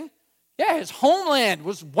significant thing? Yeah, his homeland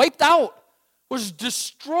was wiped out, was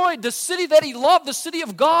destroyed, the city that he loved, the city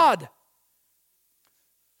of God.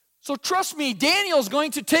 So trust me, Daniel's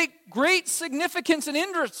going to take great significance and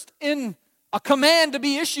interest in a command to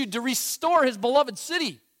be issued to restore his beloved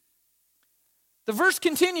city. The verse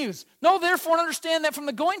continues, know therefore and understand that from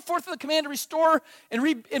the going forth of the command to restore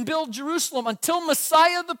and build Jerusalem until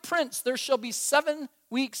Messiah the Prince, there shall be 7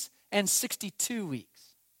 weeks and 62 weeks.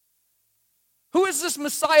 Who is this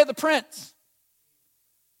Messiah the Prince?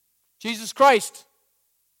 Jesus Christ.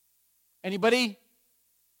 Anybody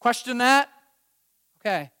question that?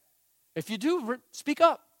 Okay. If you do, speak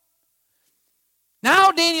up.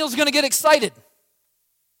 Now Daniel's going to get excited.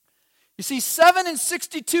 You see, 7 and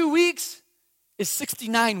 62 weeks is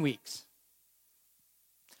 69 weeks.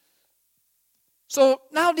 So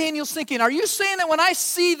now Daniel's thinking, are you saying that when I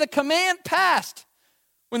see the command passed,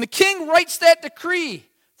 when the king writes that decree,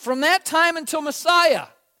 from that time until Messiah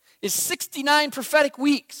is 69 prophetic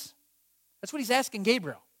weeks? That's what he's asking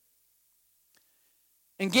Gabriel.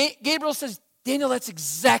 And Gabriel says, Daniel, that's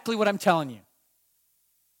exactly what I'm telling you.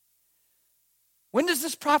 When does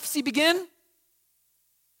this prophecy begin?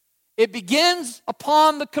 It begins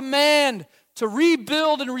upon the command to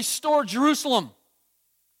rebuild and restore Jerusalem.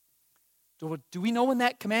 Do we know when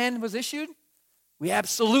that command was issued? We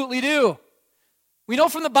absolutely do. We know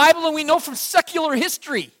from the Bible and we know from secular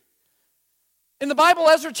history. In the Bible,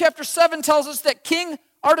 Ezra chapter 7 tells us that King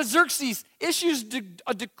Artaxerxes issues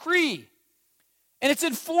a decree. And it's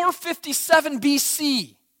in 457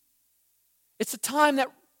 BC. It's a time that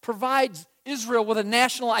provides Israel with a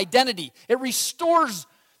national identity. It restores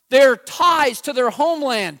their ties to their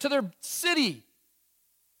homeland, to their city.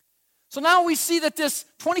 So now we see that this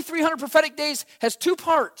 2,300 prophetic days has 2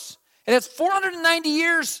 parts. It has 490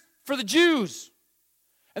 years for the Jews.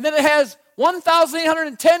 And then it has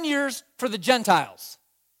 1,810 years for the Gentiles.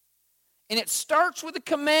 And it starts with a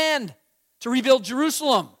command to rebuild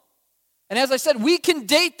Jerusalem. And as I said, we can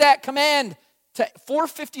date that command to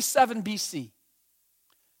 457 BC.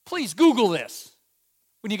 Please Google this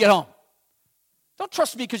when you get home. Don't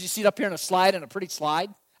trust me because you see it up here in a slide, and a pretty slide.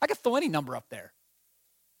 I can throw any number up there.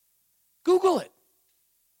 Google it.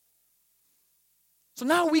 So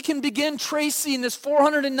now we can begin tracing this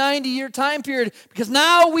 490-year time period because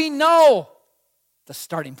now we know the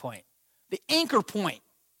starting point, the anchor point.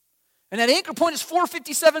 And that anchor point is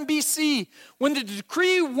 457 BC when the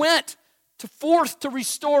decree went forth to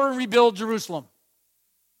restore and rebuild Jerusalem.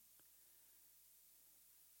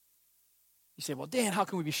 You say, well, Dan, how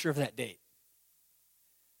can we be sure of that date?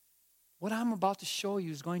 What I'm about to show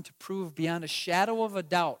you is going to prove beyond a shadow of a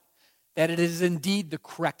doubt that it is indeed the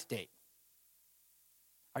correct date.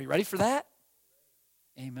 Are you ready for that?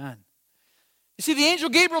 Amen. You see, the angel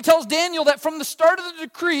Gabriel tells Daniel that from the start of the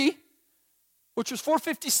decree, which was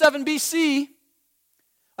 457 BC,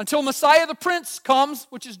 until Messiah the Prince comes,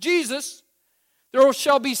 which is Jesus, there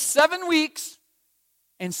shall be 7 weeks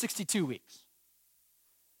and 62 weeks.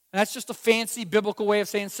 And that's just a fancy biblical way of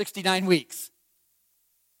saying 69 weeks.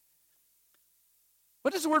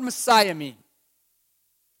 What does the word Messiah mean?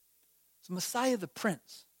 It's Messiah the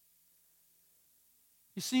Prince.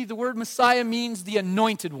 You see, the word Messiah means the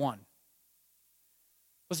anointed one.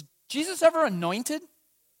 Was Jesus ever anointed?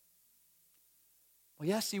 Well,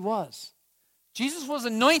 yes, he was. Jesus was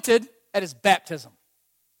anointed at his baptism.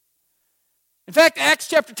 In fact, Acts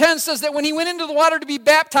chapter 10 says that when he went into the water to be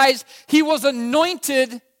baptized, he was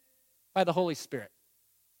anointed by the Holy Spirit.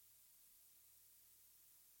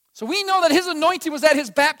 So we know that his anointing was at his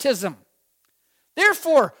baptism.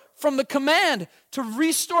 Therefore, from the command to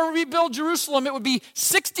restore and rebuild Jerusalem, it would be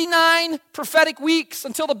 69 prophetic weeks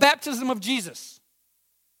until the baptism of Jesus.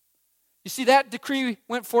 You see, that decree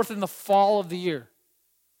went forth in the fall of the year.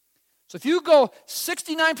 So if you go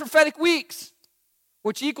 69 prophetic weeks,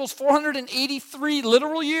 which equals 483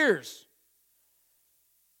 literal years,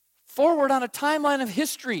 forward on a timeline of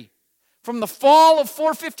history, from the fall of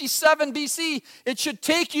 457 BC, it should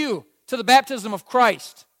take you to the baptism of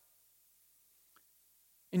Christ.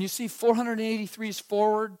 And you see 483 years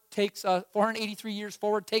forward takes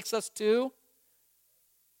us to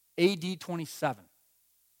AD 27.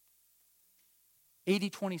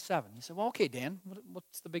 AD 27. You say, well, okay, Dan,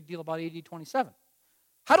 what's the big deal about AD 27?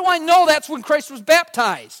 How do I know that's when Christ was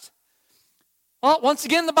baptized? Well, once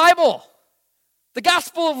again, the Bible. The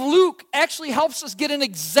Gospel of Luke actually helps us get an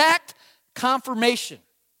exact confirmation.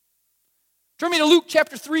 Turn me to Luke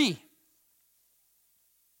chapter 3.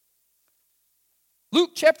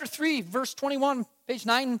 Luke chapter 3, verse 21, page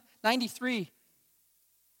 993.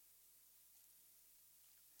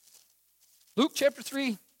 Luke chapter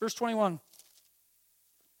 3, verse 21.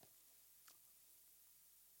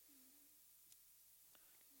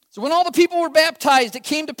 So when all the people were baptized, it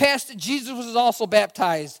came to pass that Jesus was also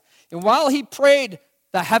baptized. And while he prayed,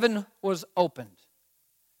 the heaven was opened.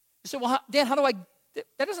 You say, well, Dan,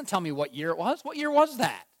 that doesn't tell me what year it was. What year was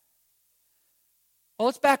that? Well,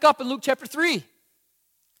 let's back up in Luke chapter 3.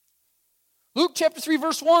 Luke chapter 3,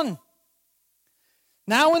 verse 1.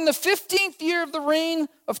 Now in the 15th year of the reign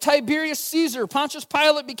of Tiberius Caesar, Pontius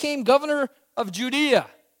Pilate became governor of Judea.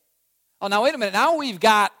 Oh, now wait a minute. Now we've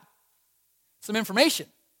got some information.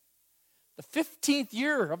 The 15th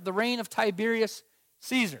year of the reign of Tiberius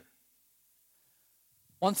Caesar.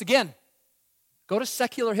 Once again, go to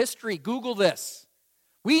secular history. Google this.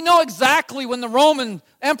 We know exactly when the Roman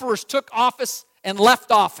emperors took office and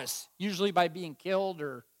left office, usually by being killed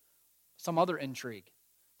or some other intrigue.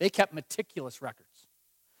 They kept meticulous records.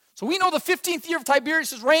 So we know the 15th year of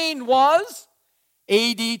Tiberius' reign was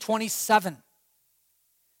AD 27.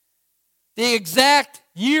 The exact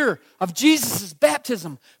year of Jesus'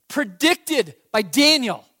 baptism predicted by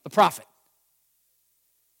Daniel the prophet.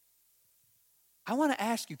 I want to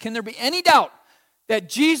ask you, can there be any doubt that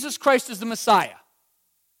Jesus Christ is the Messiah?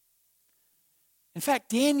 In fact,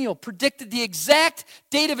 Daniel predicted the exact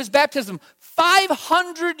date of his baptism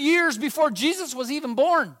 500 years before Jesus was even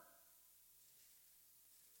born.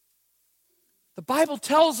 The Bible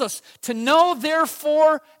tells us to know,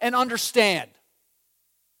 therefore, and understand.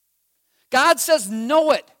 God says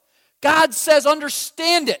know it. God says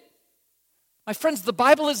understand it. My friends, the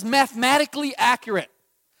Bible is mathematically accurate.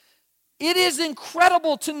 It is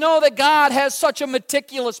incredible to know that God has such a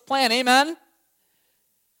meticulous plan. Amen?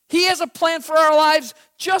 He has a plan for our lives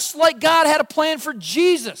just like God had a plan for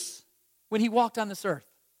Jesus when he walked on this earth.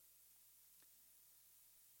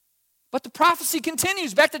 But the prophecy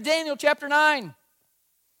continues. Back to Daniel chapter 9,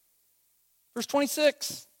 verse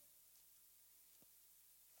 26.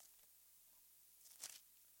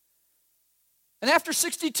 And after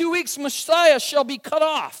 62 weeks, Messiah shall be cut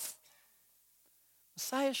off.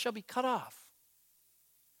 Messiah shall be cut off.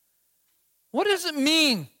 What does it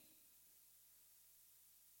mean?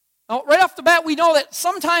 Now, right off the bat, we know that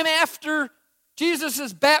sometime after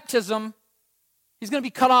Jesus' baptism, he's going to be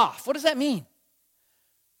cut off. What does that mean?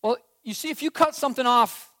 Well, you see, if you cut something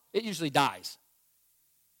off, it usually dies.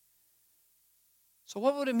 So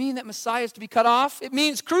what would it mean that Messiah is to be cut off? It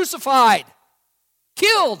means crucified,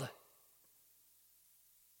 killed.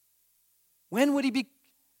 When would he be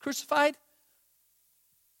crucified?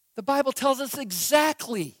 The Bible tells us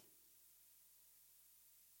exactly.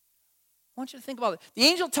 I want you to think about it. The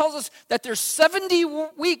angel tells us that there's 70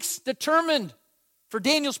 weeks determined for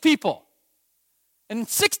Daniel's people. And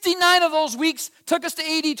 69 of those weeks took us to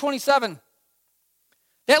AD 27.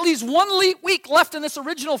 That leaves 1 week left in this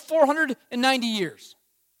original 490 years.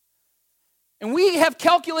 And we have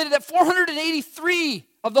calculated that 483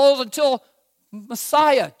 of those until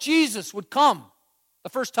Messiah, Jesus, would come the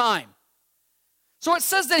first time. So it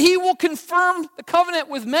says that he will confirm the covenant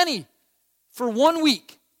with many for 1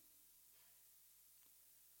 week.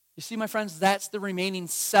 You see, my friends, that's the remaining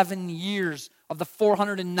 7 years of the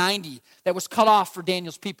 490 that was cut off for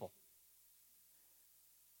Daniel's people.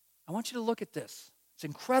 I want you to look at this. It's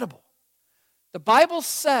incredible. The Bible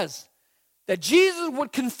says that Jesus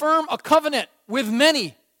would confirm a covenant with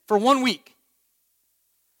many for 1 week.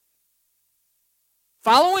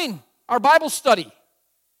 Following our Bible study,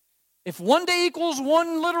 if 1 day equals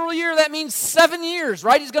 1 literal year, that means 7 years,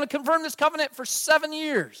 right? He's going to confirm this covenant for 7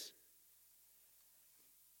 years.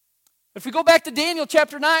 If we go back to Daniel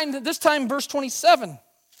chapter 9, this time verse 27.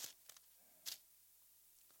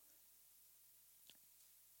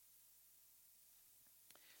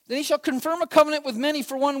 Then he shall confirm a covenant with many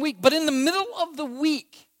for 1 week. But in the middle of the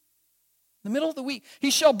week,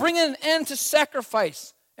 he shall bring an end to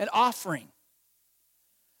sacrifice and offering.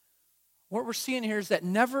 What we're seeing here is that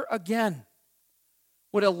never again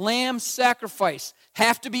would a lamb sacrifice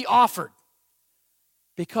have to be offered,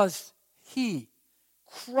 because he,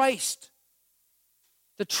 Christ,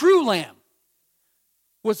 the true lamb,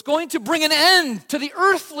 was going to bring an end to the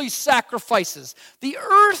earthly sacrifices, the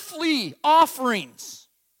earthly offerings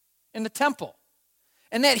in the temple.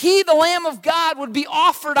 And that he, the Lamb of God, would be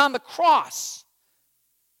offered on the cross.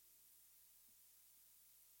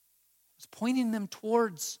 It's pointing them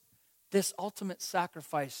towards this ultimate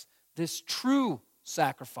sacrifice, this true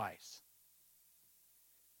sacrifice.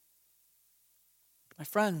 My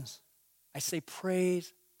friends, I say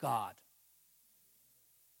praise God.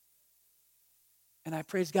 And I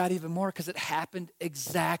praise God even more because it happened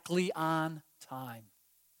exactly on time.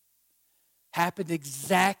 Happened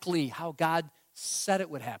exactly how God said it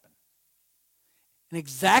would happen. In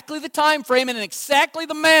exactly the time frame and in exactly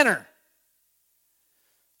the manner.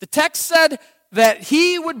 The text said that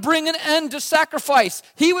he would bring an end to sacrifice.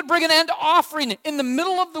 He would bring an end to offering in the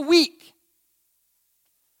middle of the week.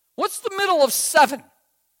 What's the middle of 7?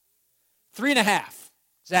 3.5.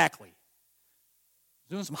 Exactly.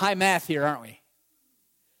 Doing some high math here, aren't we?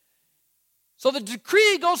 So the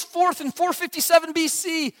decree goes forth in 457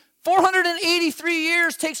 BC. 483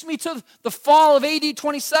 years takes me to the fall of AD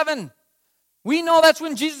 27. We know that's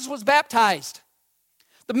when Jesus was baptized.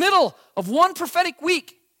 The middle of 1 prophetic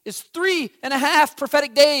week is 3.5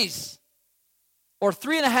 prophetic days, or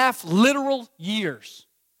 3.5 literal years.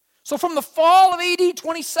 So from the fall of AD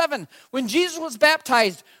 27, when Jesus was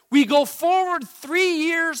baptized, we go forward 3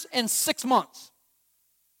 years and 6 months.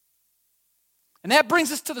 And that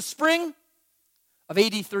brings us to the spring of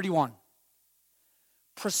AD 31.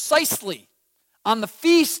 Precisely on the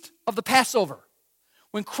feast of the Passover,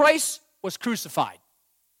 when Christ was crucified.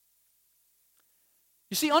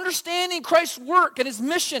 You see, understanding Christ's work and his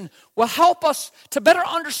mission will help us to better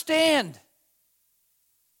understand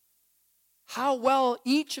how well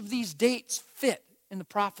each of these dates fit in the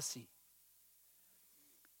prophecy.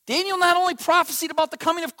 Daniel not only prophesied about the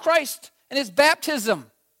coming of Christ and his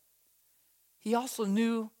baptism, he also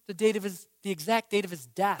knew the exact date of his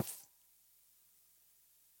death.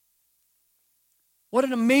 What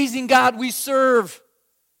an amazing God we serve.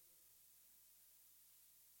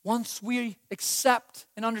 Once we accept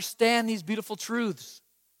and understand these beautiful truths,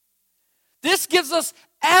 this gives us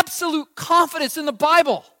absolute confidence in the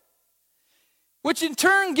Bible, which in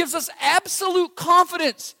turn gives us absolute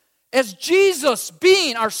confidence as Jesus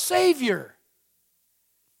being our Savior.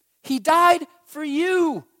 He died for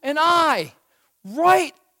you and I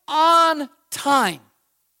right on time,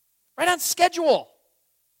 right on schedule.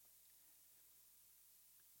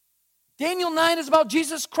 Daniel 9 is about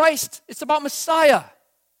Jesus Christ. It's about Messiah,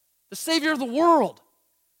 the Savior of the world.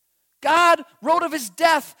 God wrote of his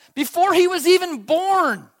death before he was even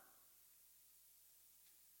born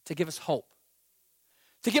to give us hope.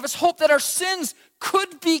 To give us hope that our sins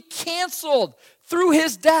could be canceled through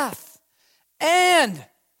his death, and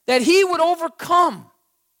that he would overcome,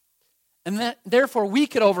 and that therefore we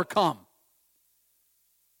could overcome.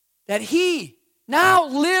 That he now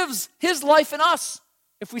lives his life in us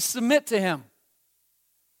if we submit to him.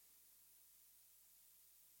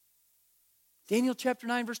 Daniel chapter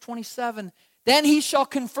 9, verse 27. Then he shall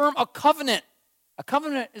confirm a covenant. A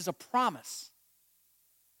covenant is a promise.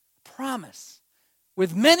 Promise.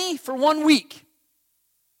 With many for 1 week.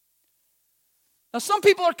 Now some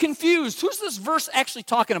people are confused. Who's this verse actually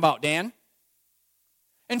talking about, Dan?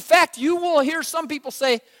 In fact, you will hear some people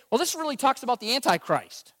say, well, this really talks about the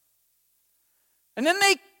Antichrist. And then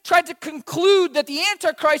they tried to conclude that the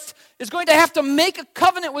Antichrist is going to have to make a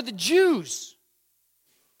covenant with the Jews.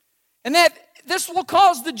 And that this will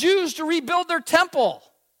cause the Jews to rebuild their temple,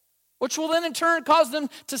 which will then in turn cause them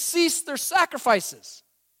to cease their sacrifices.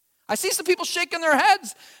 I see some people shaking their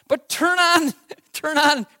heads, but turn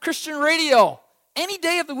on Christian radio any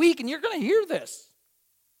day of the week and you're going to hear this.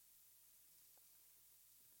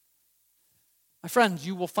 My friends,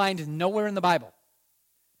 you will find nowhere in the Bible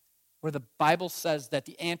where the Bible says that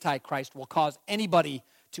the Antichrist will cause anybody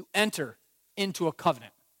to enter into a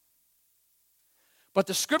covenant. But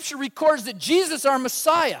the Scripture records that Jesus, our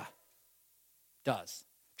Messiah, does.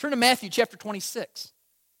 Turn to Matthew chapter 26.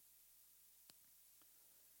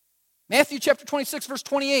 Matthew chapter 26, verse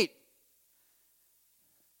 28.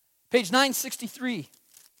 Page 963.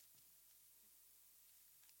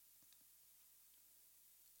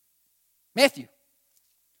 Matthew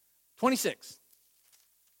 26.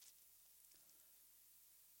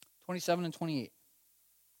 27 and 28.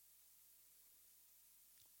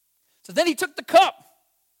 So then he took the cup,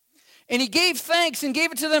 and he gave thanks and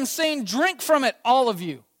gave it to them, saying, "Drink from it, all of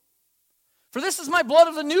you. For this is my blood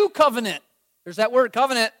of the new covenant." There's that word,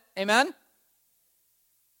 covenant. Amen?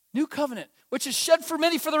 New covenant, which is shed for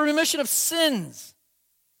many for the remission of sins.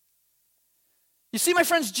 You see, my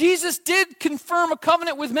friends, Jesus did confirm a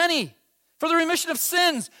covenant with many for the remission of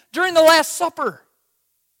sins during the Last Supper.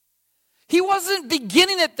 He wasn't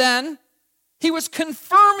beginning it then. He was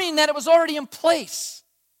confirming that it was already in place.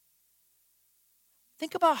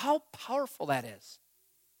 Think about how powerful that is.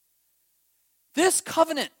 This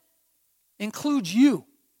covenant includes you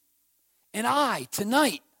and I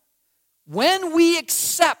tonight. When we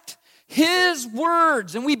accept His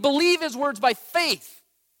words and we believe His words by faith,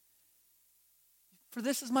 for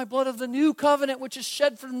this is my blood of the new covenant, which is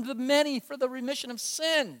shed for the many for the remission of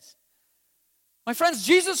sins. My friends,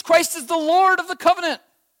 Jesus Christ is the Lord of the covenant.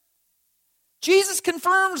 Jesus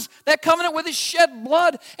confirms that covenant with His shed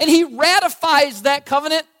blood, and He ratifies that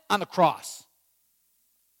covenant on the cross.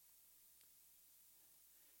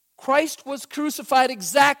 Christ was crucified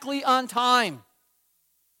exactly on time.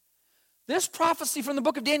 This prophecy from the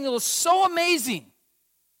book of Daniel is so amazing.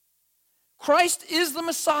 Christ is the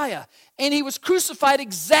Messiah, and He was crucified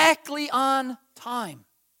exactly on time.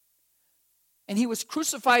 And He was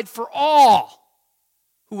crucified for all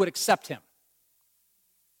who would accept Him.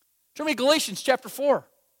 Turn me to Galatians chapter 4.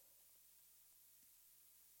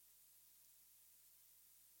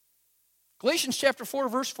 Galatians chapter 4,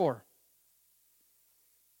 verse 4.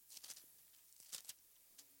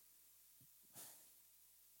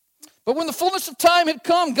 But when the fullness of time had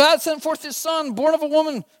come, God sent forth His Son, born of a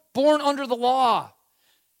woman, born under the law.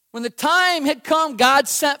 When the time had come, God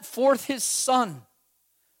sent forth His Son.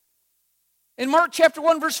 In Mark chapter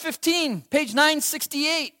 1, verse 15, page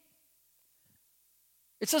 968,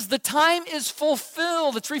 it says, the time is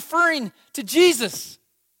fulfilled. It's referring to Jesus.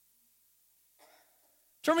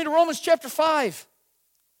 Turn me to Romans chapter 5.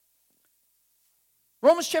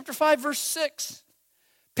 Romans chapter 5, verse 6,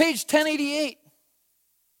 page 1088.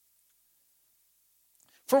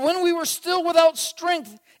 For when we were still without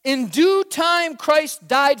strength, in due time Christ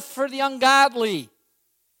died for the ungodly.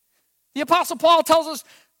 The Apostle Paul tells us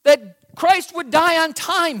that Christ would die on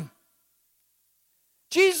time.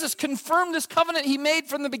 Jesus confirmed this covenant He made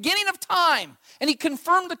from the beginning of time, and He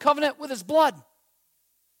confirmed the covenant with His blood.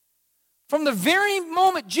 From the very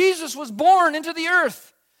moment Jesus was born into the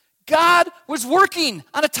earth, God was working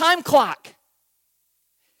on a time clock.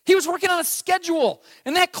 He was working on a schedule,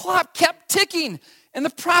 and that clock kept ticking. And the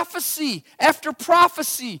prophecy after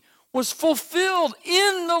prophecy was fulfilled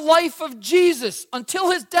in the life of Jesus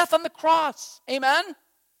until His death on the cross. Amen?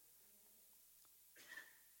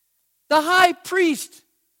 The high priest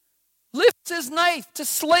lifts his knife to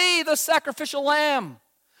slay the sacrificial lamb.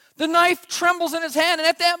 The knife trembles in his hand, and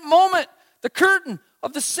at that moment, the curtain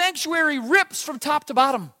of the sanctuary rips from top to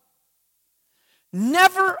bottom.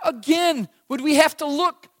 Never again would we have to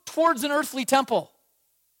look towards an earthly temple.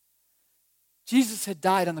 Jesus had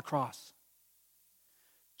died on the cross.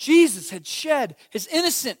 Jesus had shed His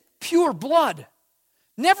innocent, pure blood.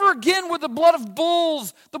 Never again would the blood of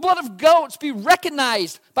bulls, the blood of goats be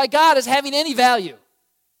recognized by God as having any value.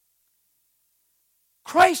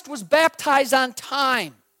 Christ was baptized on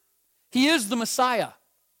time. He is the Messiah.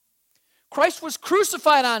 Christ was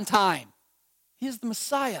crucified on time. He is the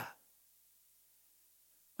Messiah.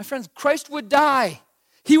 My friends, Christ would die.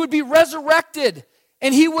 He would be resurrected,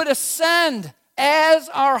 and He would ascend as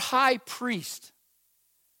our high priest.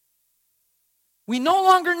 We no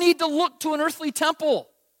longer need to look to an earthly temple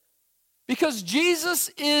because Jesus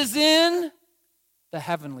is in the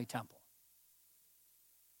heavenly temple.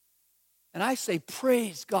 And I say,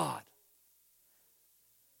 praise God.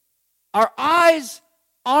 Our eyes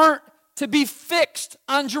aren't to be fixed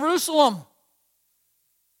on Jerusalem.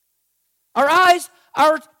 Our eyes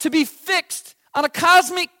are to be fixed on a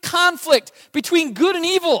cosmic conflict between good and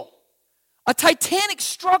evil. A titanic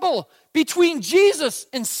struggle between Jesus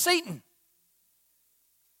and Satan.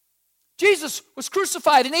 Jesus was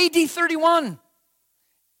crucified in AD 31.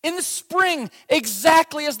 in the spring,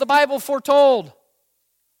 exactly as the Bible foretold.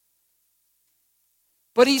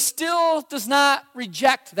 But he still does not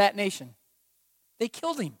reject that nation. They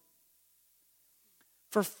killed him.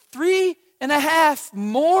 For 3.5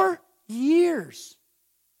 more years,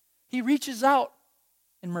 he reaches out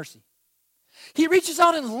in mercy. He reaches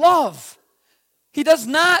out in love. He does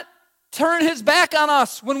not turn his back on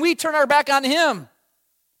us when we turn our back on him.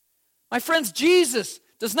 My friends, Jesus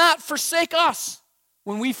does not forsake us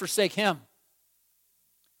when we forsake him.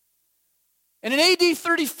 And in AD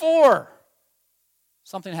 34,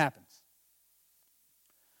 something happens.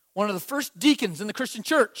 One of the first deacons in the Christian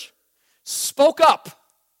church spoke up,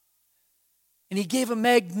 and he gave a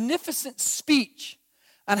magnificent speech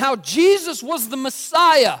on how Jesus was the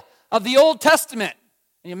Messiah of the Old Testament.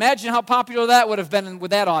 And you imagine how popular that would have been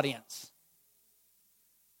with that audience.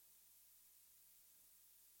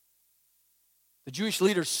 The Jewish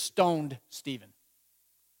leaders stoned Stephen.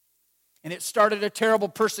 And it started a terrible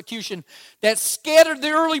persecution that scattered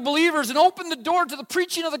the early believers and opened the door to the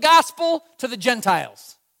preaching of the gospel to the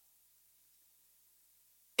Gentiles.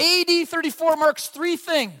 AD 34 marks 3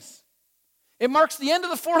 things. It marks the end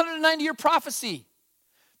of the 490-year prophecy.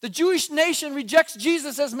 The Jewish nation rejects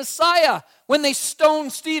Jesus as Messiah when they stone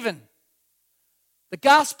Stephen. The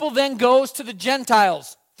gospel then goes to the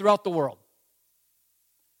Gentiles throughout the world.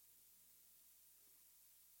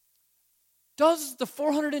 Does the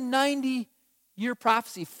 490-year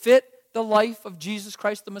prophecy fit the life of Jesus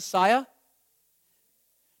Christ the Messiah?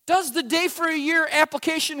 Does the day for a year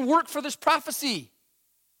application work for this prophecy?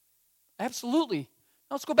 Absolutely.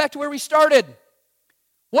 Now let's go back to where we started.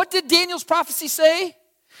 What did Daniel's prophecy say?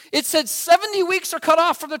 It said 70 weeks are cut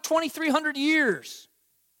off from the 2,300 years.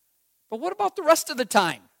 But what about the rest of the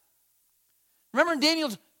time? Remember in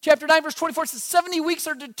Daniel chapter 9, verse 24, it says 70 weeks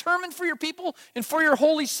are determined for your people and for your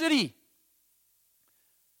holy city.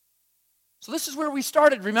 So this is where we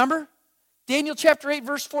started, remember? Daniel chapter 8,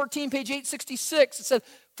 verse 14, page 866. It said,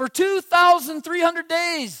 for 2,300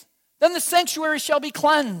 days, then the sanctuary shall be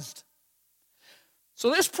cleansed. So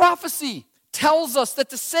this prophecy tells us that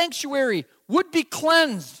the sanctuary would be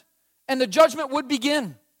cleansed and the judgment would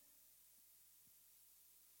begin.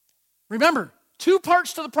 Remember, 2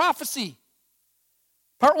 parts to the prophecy.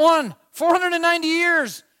 Part 1, 490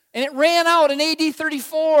 years, and it ran out in AD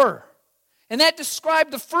 34. And that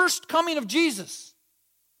described the first coming of Jesus.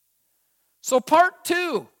 So part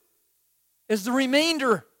 2 is the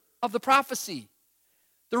remainder of the prophecy.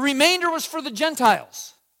 The remainder was for the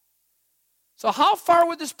Gentiles. So how far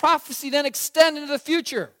would this prophecy then extend into the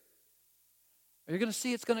future? You're going to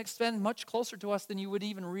see it's going to extend much closer to us than you would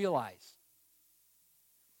even realize.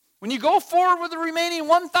 When you go forward with the remaining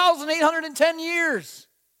 1,810 years,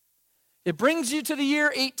 it brings you to the year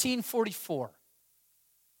 1844.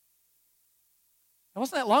 It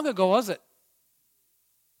wasn't that long ago, was it?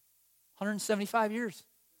 175 years.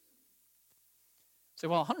 You say,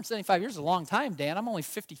 well, 175 years is a long time, Dan. I'm only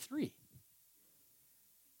 53.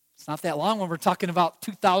 It's not that long when we're talking about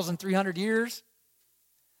 2,300 years.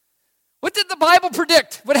 What did the Bible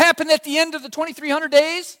predict would happen at the end of the 2,300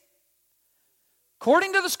 days?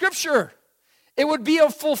 According to the Scripture, it would be a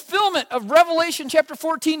fulfillment of Revelation chapter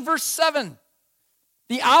 14, verse 7.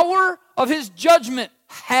 The hour of his judgment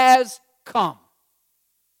has come.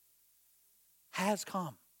 Has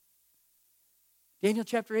come. Daniel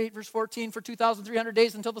chapter 8, verse 14, for 2,300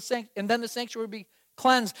 days until and then the sanctuary will be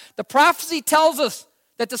cleansed. The prophecy tells us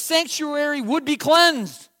that the sanctuary would be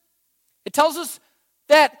cleansed. It tells us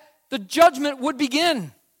that the judgment would begin.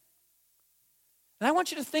 And I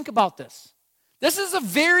want you to think about this. This is a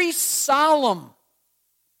very solemn,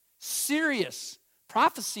 serious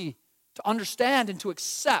prophecy to understand and to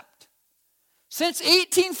accept. Since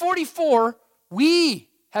 1844, we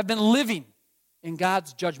have been living in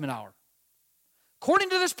God's judgment hour. According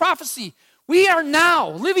to this prophecy, we are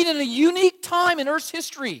now living in a unique time in Earth's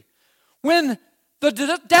history when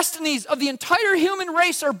the destinies of the entire human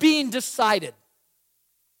race are being decided.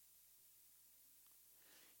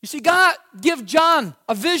 You see, God gave John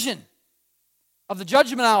a vision of the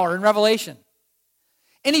judgment hour in Revelation.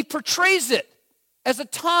 And he portrays it as a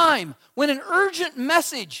time when an urgent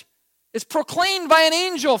message is proclaimed by an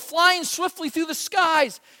angel flying swiftly through the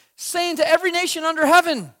skies, saying to every nation under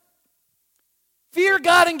heaven, fear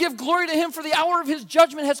God and give glory to him, for the hour of his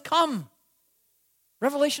judgment has come.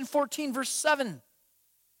 Revelation 14, verse 7.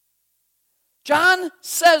 John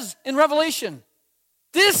says in Revelation,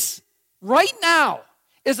 this right now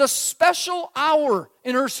is a special hour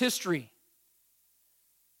in Earth's history.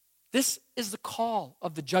 This is the call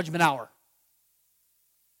of the judgment hour.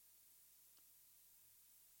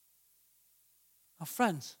 Now,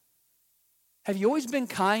 friends, Have you always been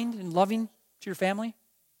kind and loving to your family?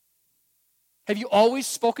 Have you always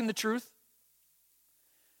spoken the truth?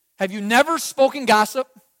 Have you never spoken gossip?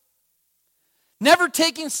 Never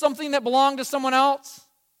taken something that belonged to someone else?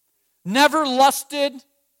 Never lusted?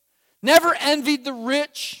 Never envied the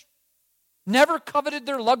rich? Never coveted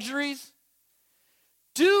their luxuries?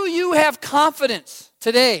 Do you have confidence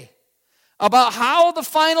today about how the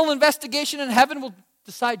final investigation in heaven will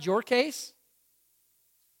decide your case?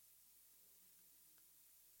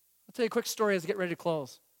 I'll tell you a quick story as I get ready to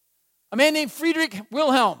close. A man named Friedrich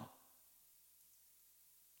Wilhelm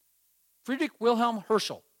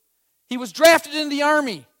Herschel. He was drafted into the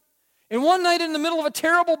army. And one night in the middle of a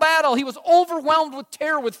terrible battle, he was overwhelmed with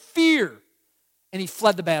terror, with fear, and he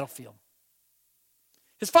fled the battlefield.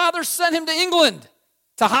 His father sent him to England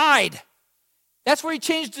to hide. That's where he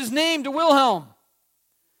changed his name to Wilhelm.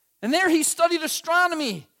 And there he studied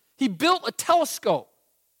astronomy. He built a telescope.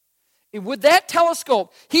 And with that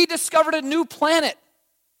telescope, he discovered a new planet.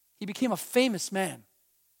 He became a famous man.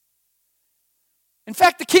 In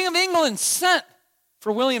fact, the King of England sent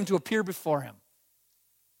for William to appear before him.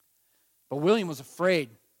 But William was afraid.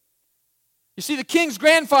 You see, the king's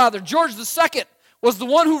grandfather, George II, was the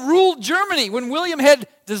one who ruled Germany when William had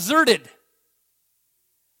deserted.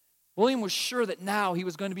 William was sure that now he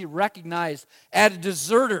was going to be recognized as a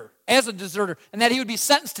deserter, and that he would be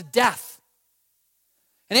sentenced to death.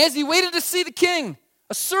 And as he waited to see the king,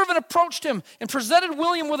 a servant approached him and presented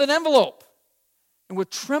William with an envelope. And with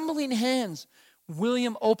trembling hands,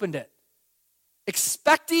 William opened it,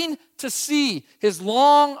 expecting to see his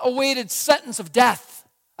long-awaited sentence of death,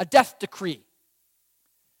 a death decree.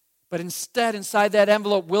 But instead, inside that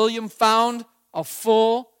envelope, William found a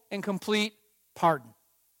full and complete pardon.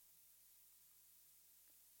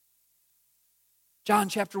 1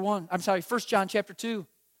 John chapter 2,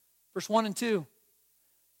 verse 1 and 2.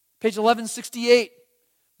 Page 1168.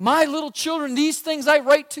 My little children, these things I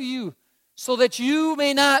write to you so that you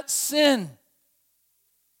may not sin.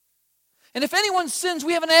 And if anyone sins,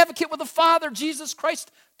 we have an advocate with the Father, Jesus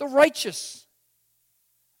Christ the righteous.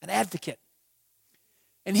 An advocate.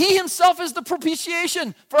 And he himself is the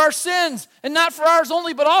propitiation for our sins, and not for ours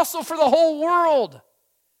only, but also for the whole world.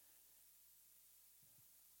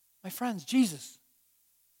 My friends, Jesus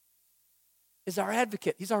is our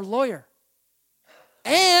advocate. He's our lawyer.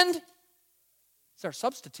 And he's our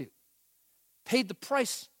substitute. Paid the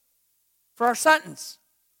price for our sentence.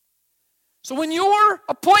 So when your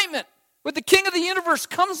appointment with the King of the universe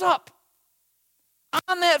comes up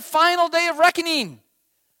on that final day of reckoning,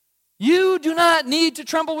 you do not need to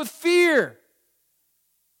tremble with fear.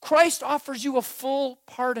 Christ offers you a full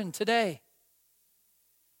pardon today.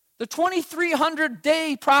 The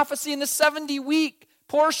 2,300-day prophecy and the 70-week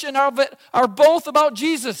portion of it are both about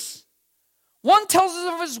Jesus. One tells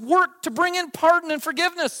us of his work to bring in pardon and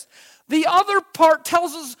forgiveness. The other part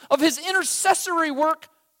tells us of his intercessory work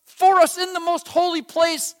for us in the most holy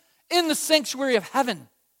place in the sanctuary of heaven.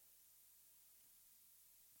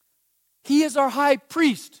 He is our high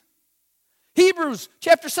priest. Hebrews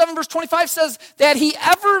chapter 7 verse 25 says that he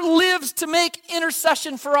ever lives to make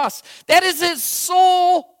intercession for us. That is his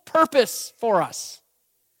sole purpose for us,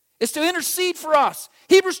 is to intercede for us.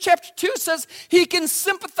 Hebrews chapter 2 says he can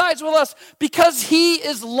sympathize with us because he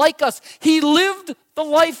is like us. He lived the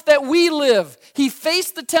life that we live. He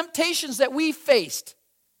faced the temptations that we faced.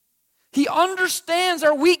 He understands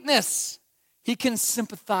our weakness. He can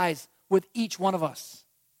sympathize with each one of us.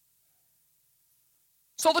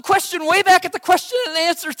 So the question, way back at the question and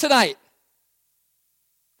answer tonight,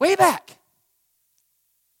 way back,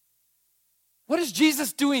 what is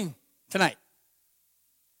Jesus doing tonight?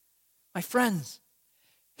 My friends,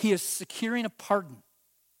 he is securing a pardon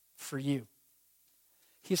for you.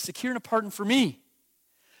 He is securing a pardon for me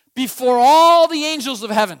before all the angels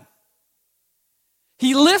of heaven.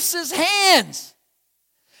 He lifts his hands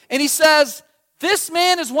and he says, this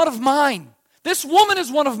man is one of mine. This woman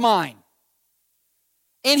is one of mine.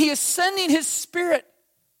 And he is sending his Spirit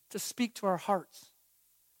to speak to our hearts,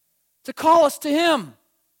 to call us to him.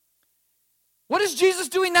 What is Jesus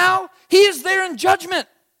doing now? He is there in judgment.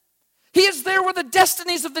 He is there where the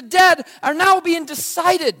destinies of the dead are now being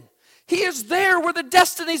decided. He is there where the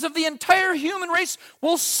destinies of the entire human race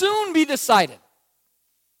will soon be decided.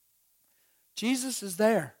 Jesus is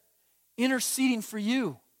there, interceding for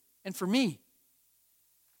you and for me.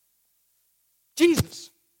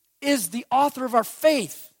 Jesus is the author of our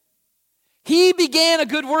faith. He began a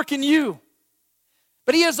good work in you,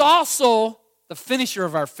 but he is also the finisher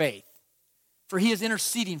of our faith, for he is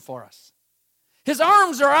interceding for us. His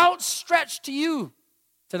arms are outstretched to you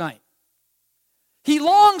tonight. He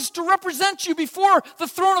longs to represent you before the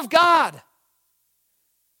throne of God.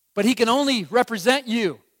 But he can only represent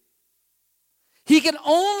you. He can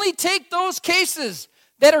only take those cases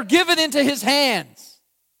that are given into his hands.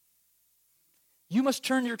 You must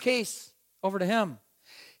turn your case over to him.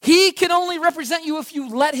 He can only represent you if you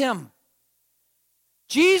let him.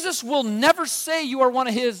 Jesus will never say you are one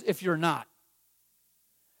of his if you're not.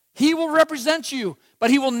 He will represent you,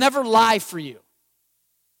 but he will never lie for you.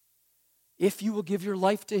 If you will give your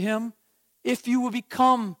life to him, if you will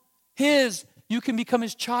become his, you can become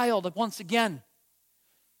his child once again.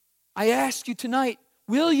 I ask you tonight,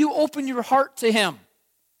 will you open your heart to him?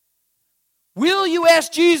 Will you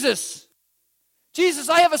ask Jesus, Jesus,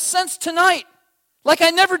 I have a sense tonight, like I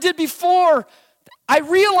never did before. I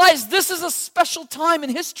realize this is a special time in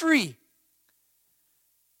history.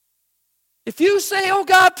 If you say, oh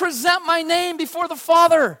God, present my name before the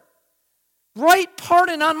Father, write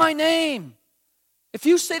pardon on my name. If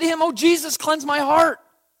you say to him, oh Jesus, cleanse my heart,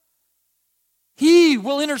 he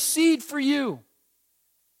will intercede for you.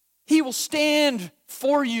 He will stand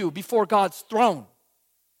for you before God's throne.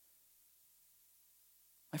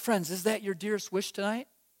 My friends, is that your dearest wish tonight?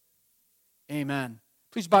 Amen.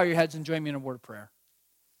 Please bow your heads and join me in a word of prayer.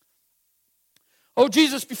 Oh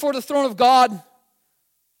Jesus, before the throne of God,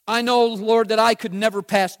 I know, Lord, that I could never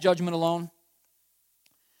pass judgment alone.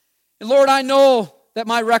 And Lord, I know that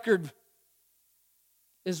my record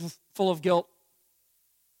is full of guilt,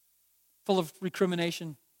 full of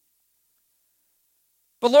recrimination.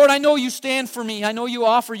 But Lord, I know you stand for me. I know you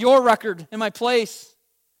offer your record in my place.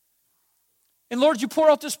 And Lord, you pour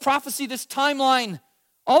out this prophecy, this timeline,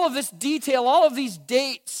 all of this detail, all of these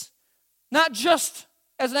dates, not just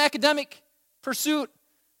as an academic pursuit,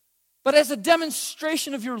 but as a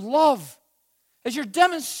demonstration of your love, as your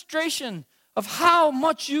demonstration of how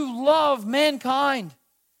much you love mankind.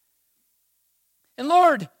 And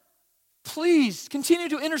Lord, please continue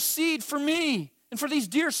to intercede for me and for these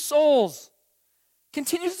dear souls.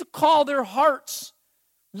 Continue to call their hearts,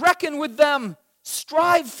 reckon with them,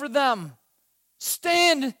 strive for them,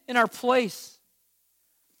 stand in our place.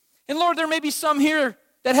 And Lord, there may be some here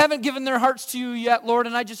that haven't given their hearts to you yet, Lord,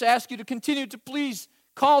 and I just ask you to continue to please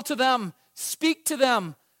call to them, speak to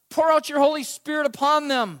them, pour out your Holy Spirit upon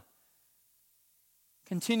them.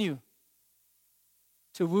 Continue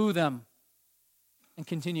to woo them and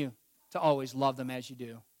continue to always love them as you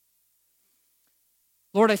do.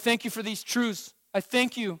 Lord, I thank you for these truths. I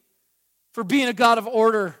thank you for being a God of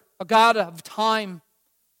order, a God of time,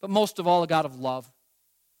 but most of all, a God of love.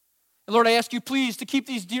 And Lord, I ask you please to keep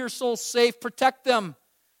these dear souls safe, protect them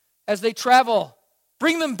as they travel.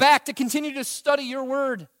 Bring them back to continue to study your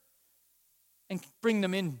word and bring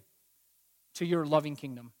them in to your loving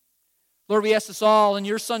kingdom. Lord, we ask this all in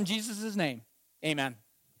your Son, Jesus' name. Amen.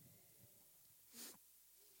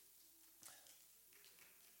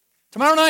 Tomorrow night.